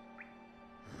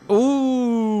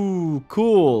 Ooh,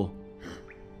 cool.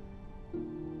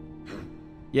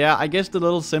 Yeah, I guess the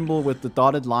little symbol with the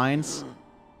dotted lines.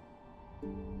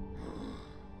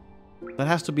 That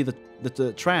has to be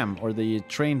the tram or the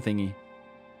train thingy.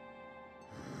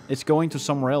 It's going to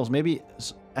somewhere else. Maybe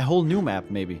a whole new map,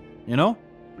 maybe. You know?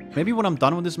 Maybe when I'm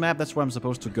done with this map, that's where I'm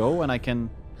supposed to go, and I'm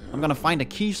gonna find a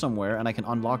key somewhere, and I can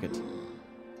unlock it.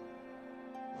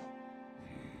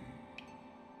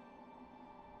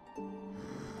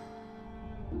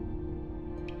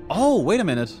 Oh, wait a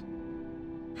minute.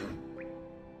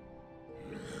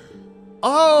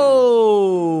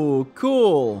 Oh,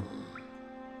 cool.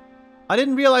 I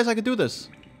didn't realize I could do this.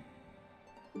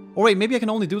 Or wait, maybe I can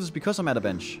only do this because I'm at a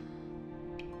bench.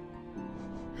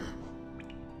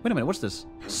 Wait a minute, what's this?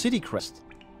 City crest.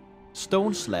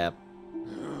 Stone slab.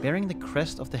 Bearing the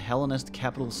crest of the Hallownest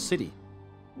capital city.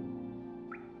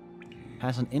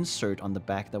 Has an insert on the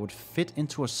back that would fit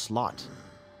into a slot.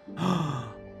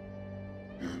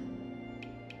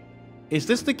 Is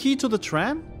this the key to the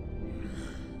tram?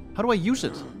 How do I use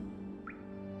it?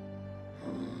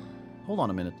 Hold on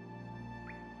a minute.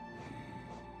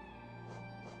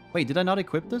 Wait, did I not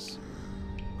equip this?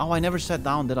 Oh, I never sat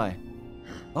down, did I?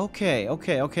 Okay.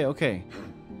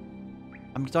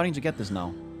 I'm starting to get this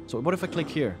now. So what if I click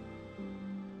here?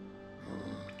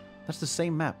 That's the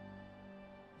same map.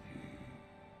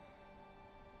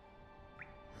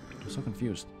 I'm so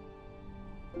confused.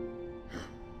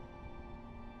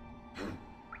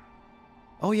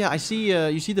 Oh yeah, I see,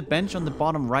 you see the bench on the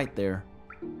bottom right there.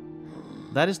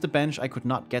 That is the bench I could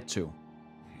not get to.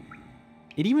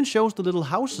 It even shows the little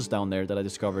houses down there that I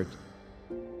discovered.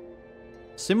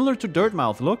 Similar to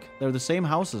Dirtmouth, look, they're the same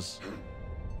houses.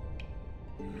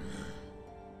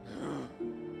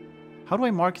 How do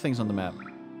I mark things on the map?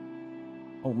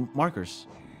 Oh, markers.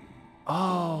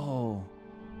 Oh.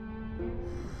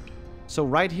 So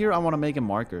right here I want to make a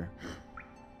marker.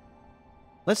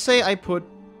 Let's say I put...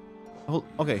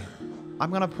 Okay,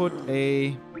 I'm gonna put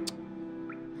a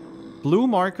blue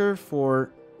marker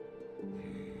for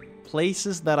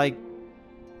places that I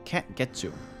can't get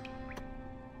to.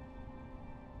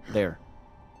 There.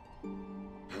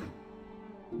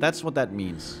 That's what that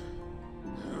means.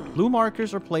 Blue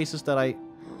markers are places that I,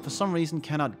 for some reason,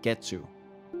 cannot get to.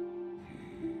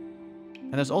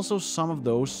 And there's also some of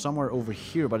those somewhere over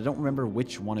here, but I don't remember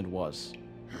which one it was.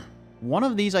 One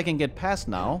of these I can get past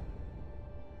now,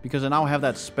 because I now have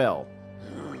that spell.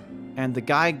 And the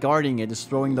guy guarding it is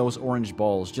throwing those orange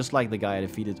balls, just like the guy I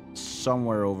defeated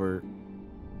somewhere over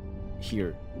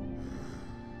here.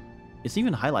 It's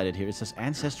even highlighted here. It says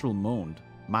Ancestral Mound.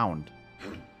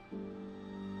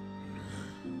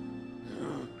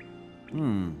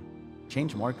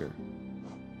 Change marker.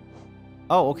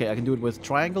 Oh, okay. I can do it with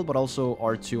triangle, but also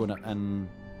R2 and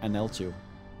L2.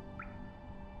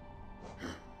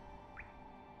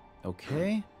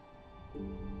 Okay.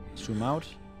 Zoom out.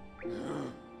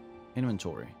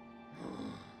 Inventory.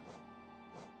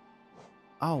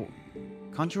 Oh.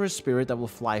 Conjure a spirit that will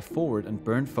fly forward and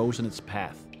burn foes in its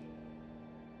path.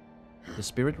 The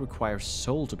spirit requires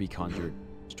soul to be conjured.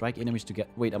 Strike enemies to get...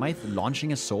 Wait, am I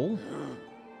launching a soul?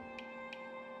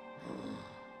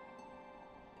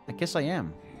 I guess I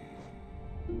am.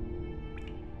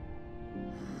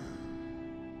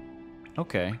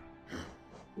 Okay.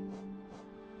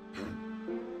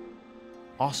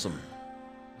 Awesome.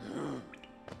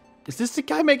 Is this the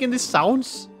guy making these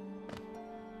sounds?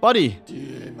 Buddy!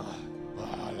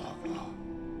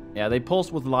 Yeah, they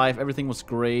pulsed with life. Everything was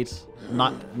great.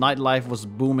 Nightlife was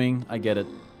booming. I get it.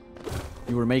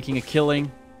 You were making a killing.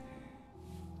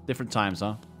 Different times,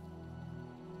 huh?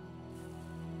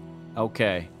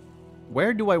 Okay.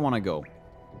 Where do I want to go?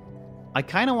 I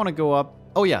kind of want to go up...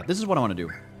 Oh yeah, this is what I want to do.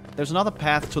 There's another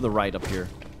path to the right up here.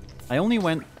 I only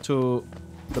went to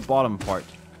the bottom part.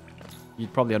 You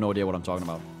probably have no idea what I'm talking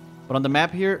about. But on the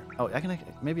map here... Oh,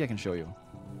 maybe I can show you.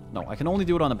 No, I can only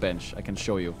do it on a bench. I can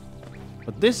show you.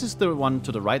 But this is the one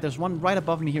to the right. There's one right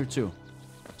above me here too.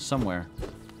 Somewhere.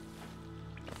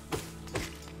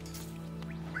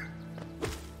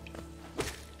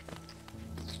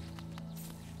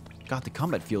 God, the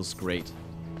combat feels great.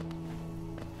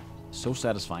 So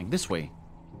satisfying. This way.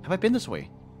 Have I been this way?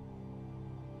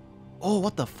 Oh,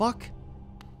 what the fuck?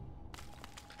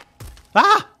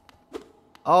 Ah!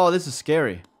 Oh, this is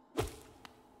scary.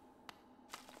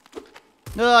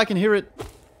 No, I can hear it.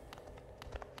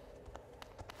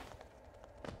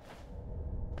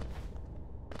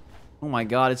 Oh my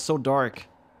god, it's so dark.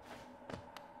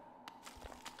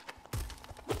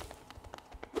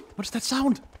 What's that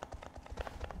sound?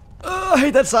 I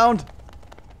hate that sound.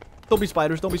 Don't be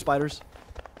spiders. Don't be spiders.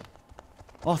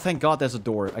 Oh, thank God there's a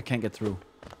door. I can't get through.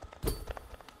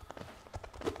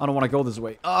 I don't want to go this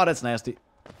way. Oh, that's nasty.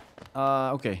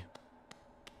 Okay.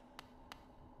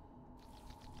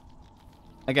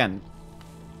 Again,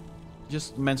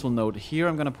 just mental note. Here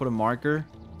I'm going to put a marker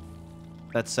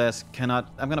that says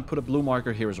cannot... I'm going to put a blue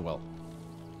marker here as well.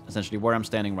 Essentially where I'm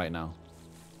standing right now.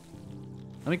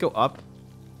 Let me go up.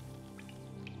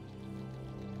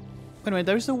 Wait a minute,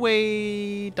 there's a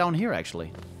way down here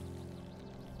actually.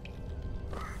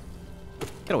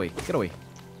 Get away, get away.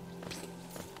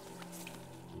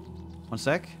 One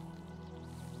sec.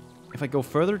 If I go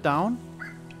further down...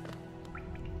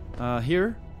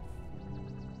 here...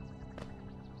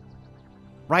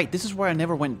 Right, this is where I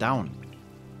never went down.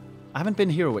 I haven't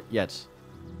been here yet.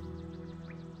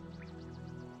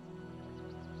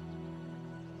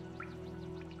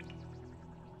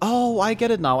 Oh, I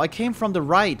get it now. I came from the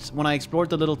right when I explored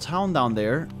the little town down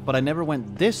there, but I never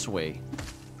went this way.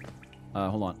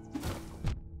 Hold on.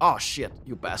 Oh, shit,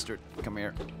 you bastard. Come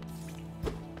here.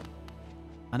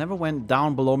 I never went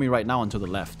down below me right now and to the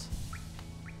left.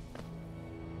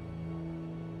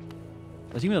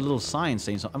 There's even a little sign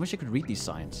saying something. I wish I could read these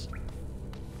signs.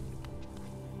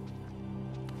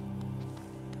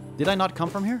 Did I not come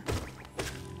from here?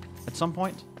 At some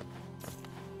point?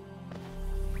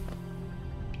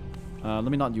 Let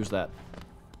me not use that.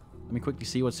 Let me quickly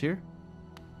see what's here.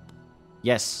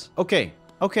 Yes. Okay.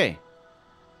 Okay.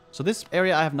 So this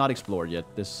area I have not explored yet.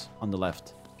 This on the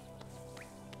left.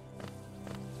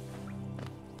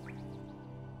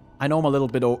 I know I'm a little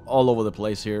bit all over the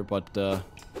place here, but...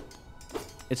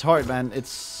 it's hard, man.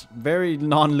 It's very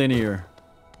non-linear.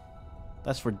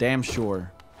 That's for damn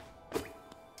sure.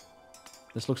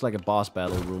 This looks like a boss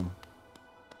battle room.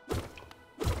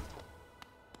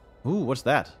 Ooh, what's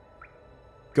that?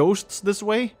 Ghosts this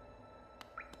way?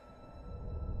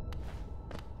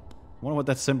 I wonder what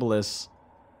that symbol is.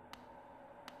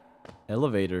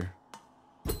 Elevator.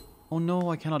 Oh no,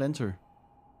 I cannot enter.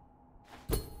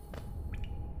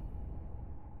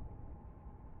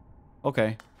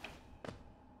 Okay.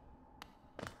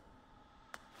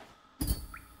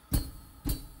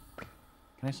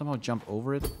 Can I somehow jump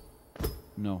over it?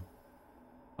 No.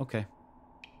 Okay.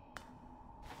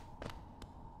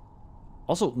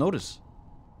 Also, notice.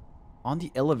 On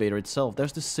the elevator itself,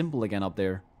 there's this symbol again up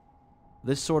there.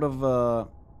 This sort of,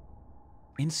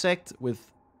 insect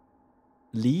with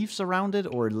leaves around it,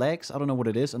 or legs. I don't know what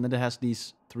it is. And then it has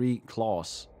these 3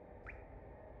 claws.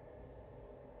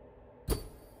 I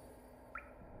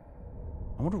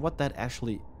wonder what that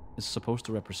actually is supposed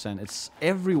to represent. It's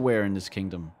everywhere in this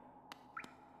kingdom.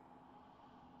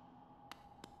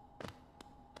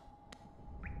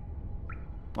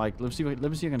 Like, let me see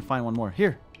if I can find one more.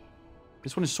 Here.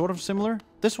 This one is sort of similar.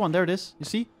 This one, there it is. You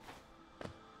see?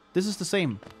 This is the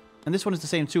same. And this one is the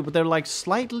same too, but they're like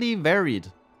slightly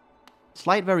varied.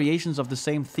 Slight variations of the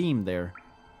same theme there.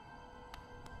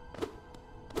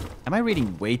 Am I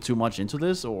reading way too much into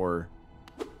this, or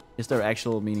is there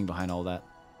actual meaning behind all that?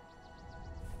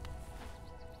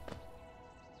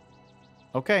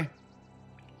 Okay.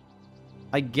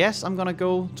 I guess I'm gonna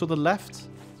go to the left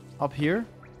up here.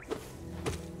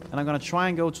 And I'm gonna try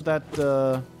and go to that,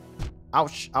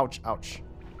 ouch, ouch, ouch.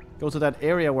 Go to that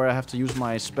area where I have to use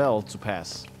my spell to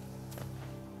pass.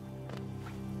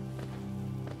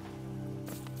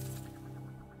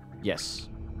 Yes.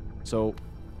 So,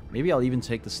 maybe I'll even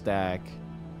take the stack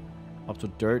up to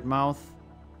Dirtmouth.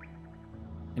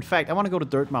 In fact, I want to go to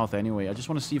Dirtmouth anyway. I just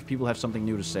want to see if people have something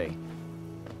new to say.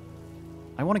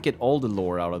 I want to get all the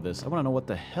lore out of this. I want to know what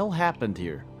the hell happened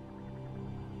here.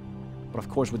 But of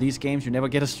course, with these games, you never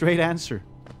get a straight answer.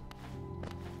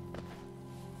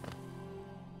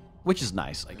 Which is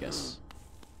nice, I guess.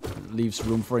 It leaves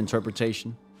room for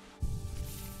interpretation.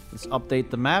 Let's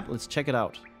update the map. Let's check it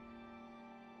out.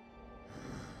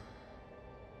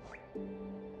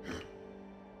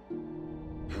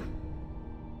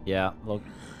 Yeah, look.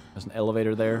 There's an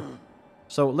elevator there.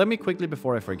 So, let me quickly,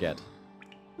 before I forget,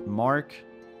 mark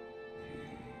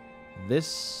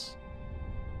this.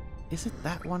 Is it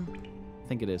that one? I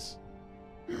think it is.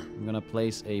 I'm gonna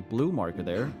place a blue marker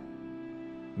there.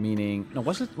 Meaning... No,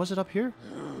 was it up here?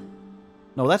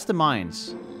 No, that's the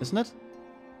mines, isn't it?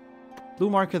 Blue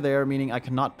marker there, meaning I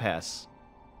cannot pass.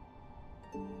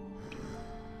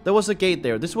 There was a gate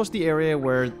there. This was the area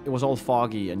where it was all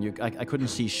foggy and I couldn't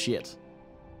see shit.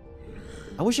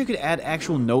 I wish you could add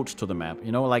actual notes to the map,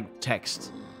 you know, like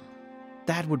text.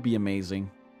 That would be amazing.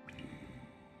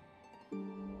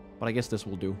 But I guess this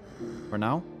will do for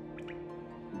now.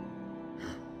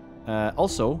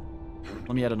 Also,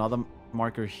 let me add another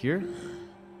marker here.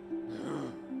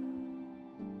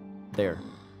 there.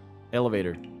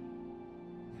 Elevator.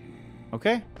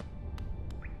 Okay.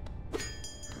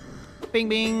 Bing,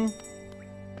 bing.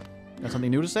 Got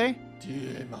something new to say?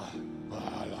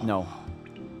 No.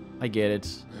 I get it.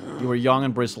 You were young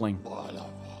and bristling.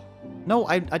 No,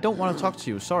 I don't want to talk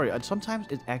to you. Sorry. Sometimes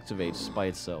it activates by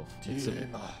itself. It's a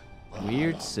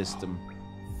weird system.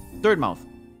 Third mouth.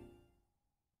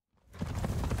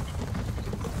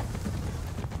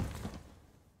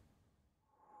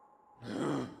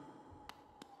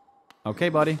 Okay,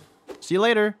 buddy. See you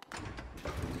later.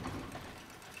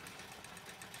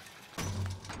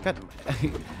 God,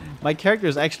 my character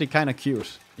is actually kind of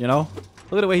cute, you know?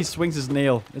 Look at the way he swings his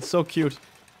nail. It's so cute.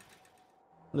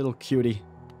 Little cutie.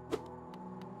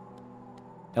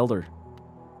 Elder.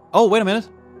 Oh, wait a minute.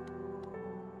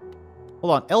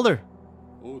 Hold on, Elder.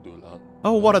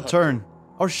 Oh, what a turn.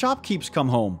 Our shopkeep's come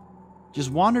home.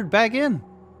 Just wandered back in.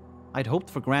 I'd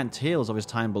hoped for grand tales of his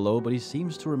time below, but he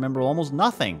seems to remember almost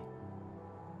nothing.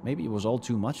 Maybe it was all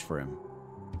too much for him.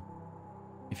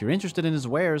 If you're interested in his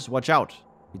wares, watch out.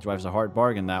 He drives a hard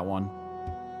bargain, that one.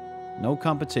 No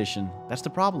competition. That's the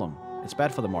problem. It's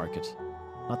bad for the market.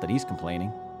 Not that he's complaining.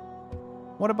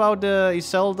 What about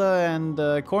Iselda and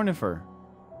Cornifer?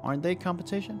 Aren't they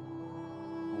competition?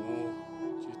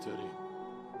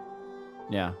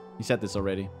 Yeah, he said this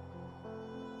already.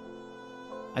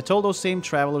 I told those same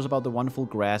travelers about the wonderful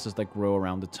grasses that grow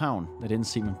around the town. They didn't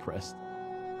seem impressed.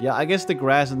 Yeah, I guess the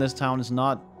grass in this town is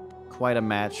not quite a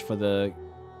match for the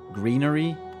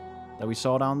greenery that we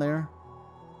saw down there.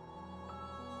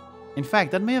 In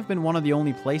fact, that may have been one of the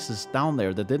only places down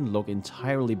there that didn't look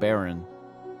entirely barren,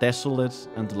 desolate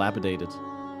and dilapidated.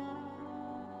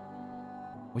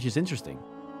 Which is interesting.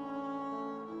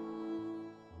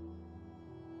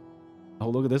 Oh,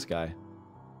 look at this guy.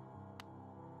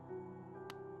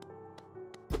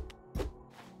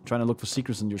 Trying to look for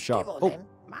secrets in your shop. Oh!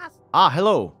 Ah,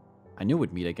 hello! I knew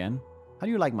we'd meet again. How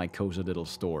do you like my cozy little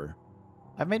store?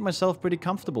 I've made myself pretty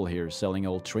comfortable here, selling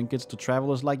old trinkets to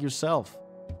travelers like yourself.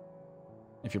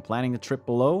 If you're planning the trip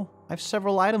below, I have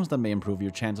several items that may improve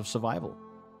your chance of survival.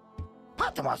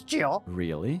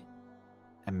 Really?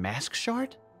 A mask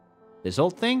shard? This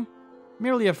old thing?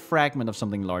 Merely a fragment of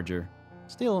something larger.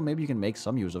 Still, maybe you can make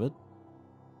some use of it.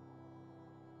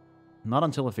 Not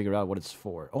until I figure out what it's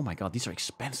for. Oh my god, these are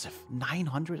expensive.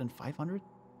 900 and 500?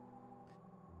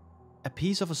 A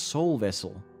piece of a soul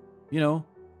vessel. You know,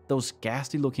 those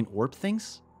ghastly looking orb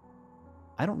things?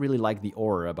 I don't really like the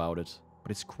aura about it, but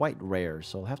it's quite rare,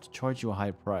 so I'll have to charge you a high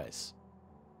price.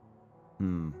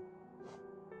 A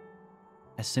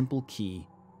simple key.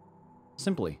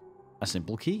 Simply, a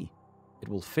simple key. It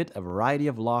will fit a variety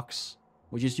of locks,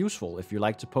 which is useful if you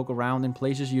like to poke around in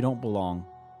places you don't belong.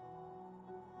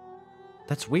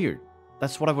 That's weird.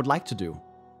 That's what I would like to do.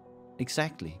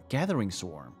 Exactly. Gathering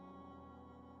Swarm.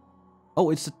 Oh,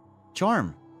 it's a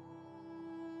charm.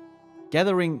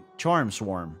 Gathering Charm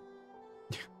Swarm.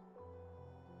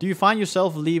 Do you find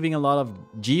yourself leaving a lot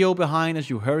of geo behind as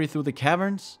you hurry through the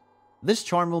caverns? This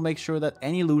charm will make sure that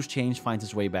any loose change finds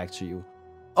its way back to you.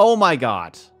 Oh my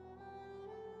god.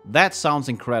 That sounds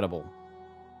incredible.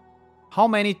 How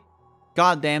many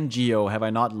goddamn geo have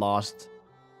I not lost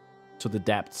to the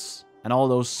depths? And all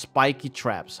those spiky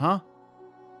traps, huh?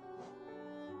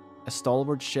 A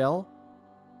stalwart shell?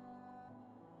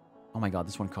 Oh my god,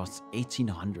 this one costs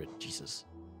 1800. Jesus.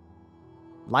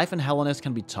 Life in Hallownest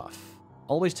can be tough.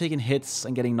 Always taking hits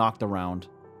and getting knocked around.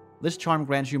 This charm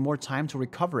grants you more time to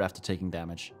recover after taking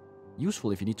damage.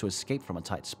 Useful if you need to escape from a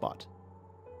tight spot.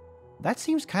 That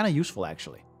seems kind of useful,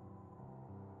 actually.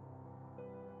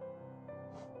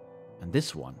 And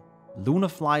this one.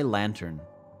 Lunafly Lantern.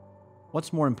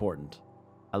 What's more important?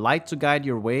 A light to guide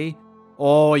your way?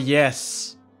 Oh,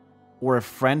 yes! Or a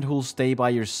friend who'll stay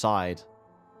by your side?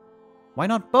 Why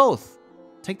not both?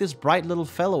 Take this bright little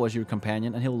fellow as your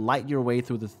companion and he'll light your way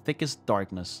through the thickest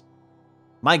darkness.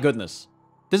 My goodness.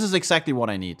 This is exactly what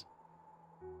I need.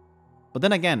 But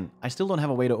then again, I still don't have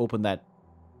a way to open that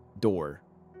door.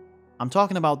 I'm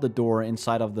talking about the door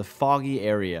inside of the foggy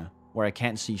area where I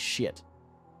can't see shit.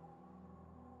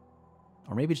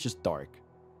 Or maybe it's just dark.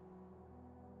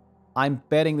 I'm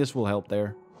betting this will help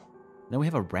there. Then we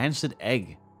have a rancid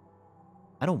egg.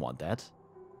 I don't want that.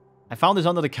 I found this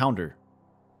under the counter.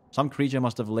 Some creature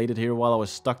must have laid it here while I was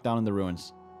stuck down in the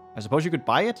ruins. I suppose you could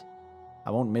buy it?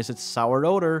 I won't miss its sour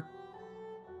odor.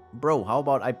 Bro, how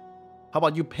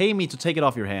about you pay me to take it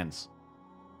off your hands?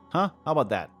 Huh? How about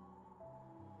that?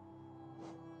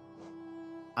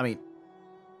 I mean...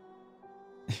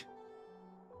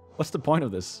 what's the point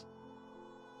of this?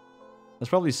 There's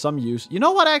probably some use. You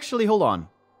know what, actually? Hold on.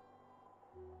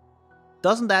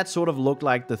 Doesn't that sort of look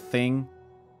like the thing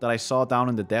that I saw down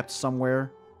in the depths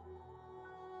somewhere.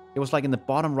 It was like in the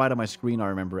bottom right of my screen, I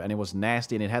remember, and it was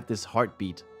nasty and it had this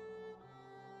heartbeat.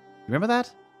 Remember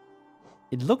that?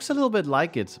 It looks a little bit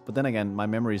like it, but then again, my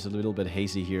memory is a little bit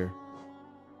hazy here.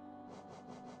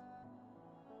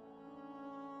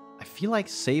 I feel like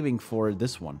saving for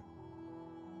this one.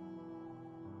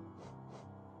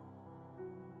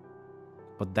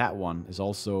 But that one is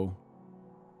also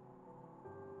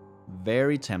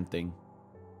very tempting.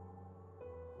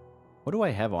 What do I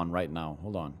have on right now?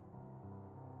 Hold on.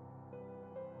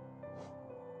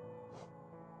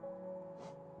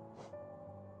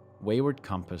 Wayward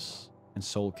Compass and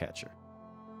Soul Catcher.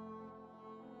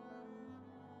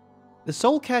 The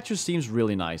Soul Catcher seems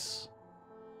really nice.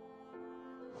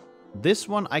 This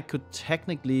one I could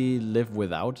technically live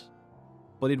without,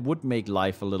 but it would make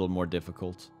life a little more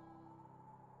difficult.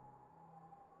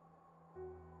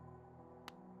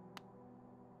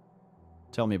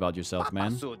 Tell me about yourself,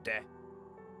 man.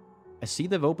 I see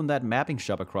they've opened that mapping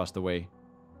shop across the way.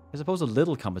 I suppose a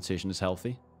little competition is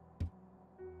healthy.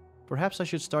 Perhaps I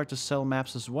should start to sell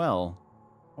maps as well.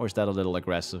 Or is that a little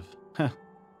aggressive? Heh.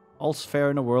 All's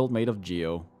fair in a world made of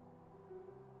Geo.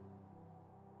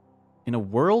 In a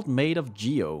world made of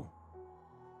Geo?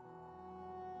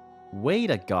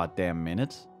 Wait a goddamn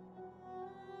minute.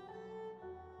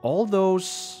 All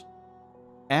those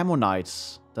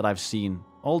ammonites that I've seen,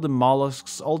 all the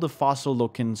mollusks, all the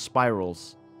fossil-looking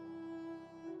spirals.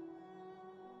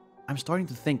 I'm starting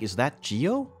to think, is that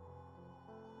Geo?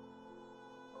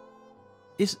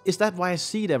 Is that why I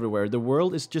see it everywhere? The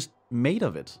world is just made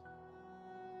of it.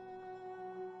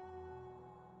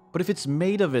 But if it's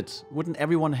made of it, wouldn't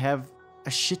everyone have a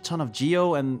shit ton of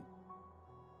Geo and...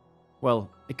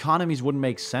 well, economies wouldn't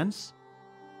make sense?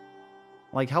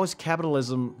 Like, how is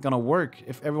capitalism gonna work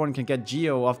if everyone can get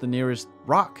Geo off the nearest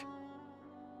rock?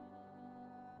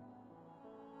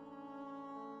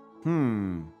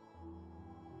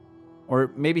 Or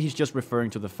maybe he's just referring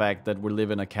to the fact that we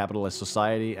live in a capitalist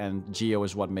society and Geo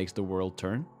is what makes the world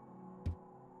turn.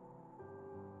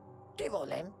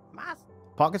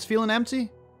 Pockets feeling empty?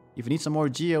 If you need some more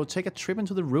Geo, take a trip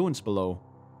into the ruins below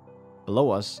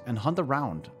us and hunt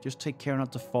around. Just take care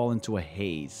not to fall into a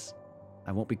haze.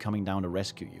 I won't be coming down to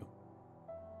rescue you.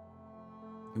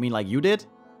 You mean like you did?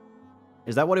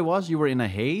 Is that what it was? You were in a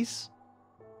haze?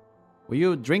 Were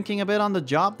you drinking a bit on the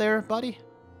job there, buddy?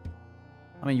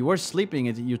 I mean, you were sleeping.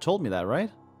 You told me that,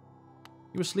 right?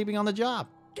 You were sleeping on the job.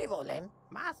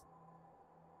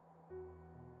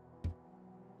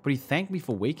 But he thanked me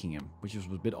for waking him, which was a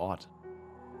bit odd.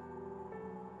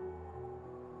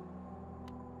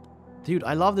 Dude,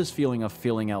 I love this feeling of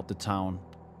filling out the town.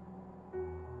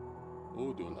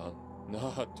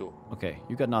 Okay,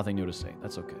 you got nothing new to say.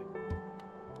 That's okay.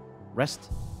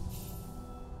 Rest.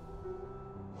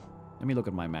 Let me look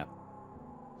at my map.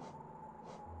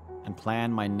 And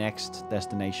plan my next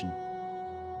destination.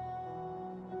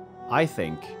 I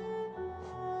think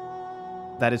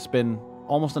that it's been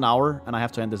almost an hour and I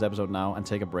have to end this episode now and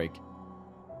take a break.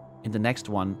 In the next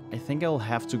one, I think I'll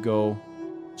have to go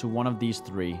to one of these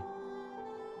three.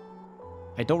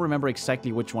 I don't remember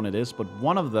exactly which one it is, but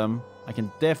one of them I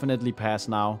can definitely pass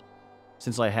now,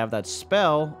 since I have that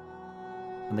spell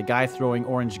and the guy throwing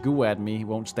orange goo at me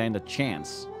won't stand a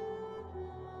chance.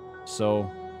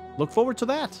 So, look forward to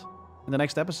that in the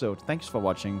next episode. Thanks for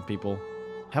watching, people.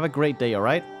 Have a great day,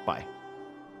 alright? Bye.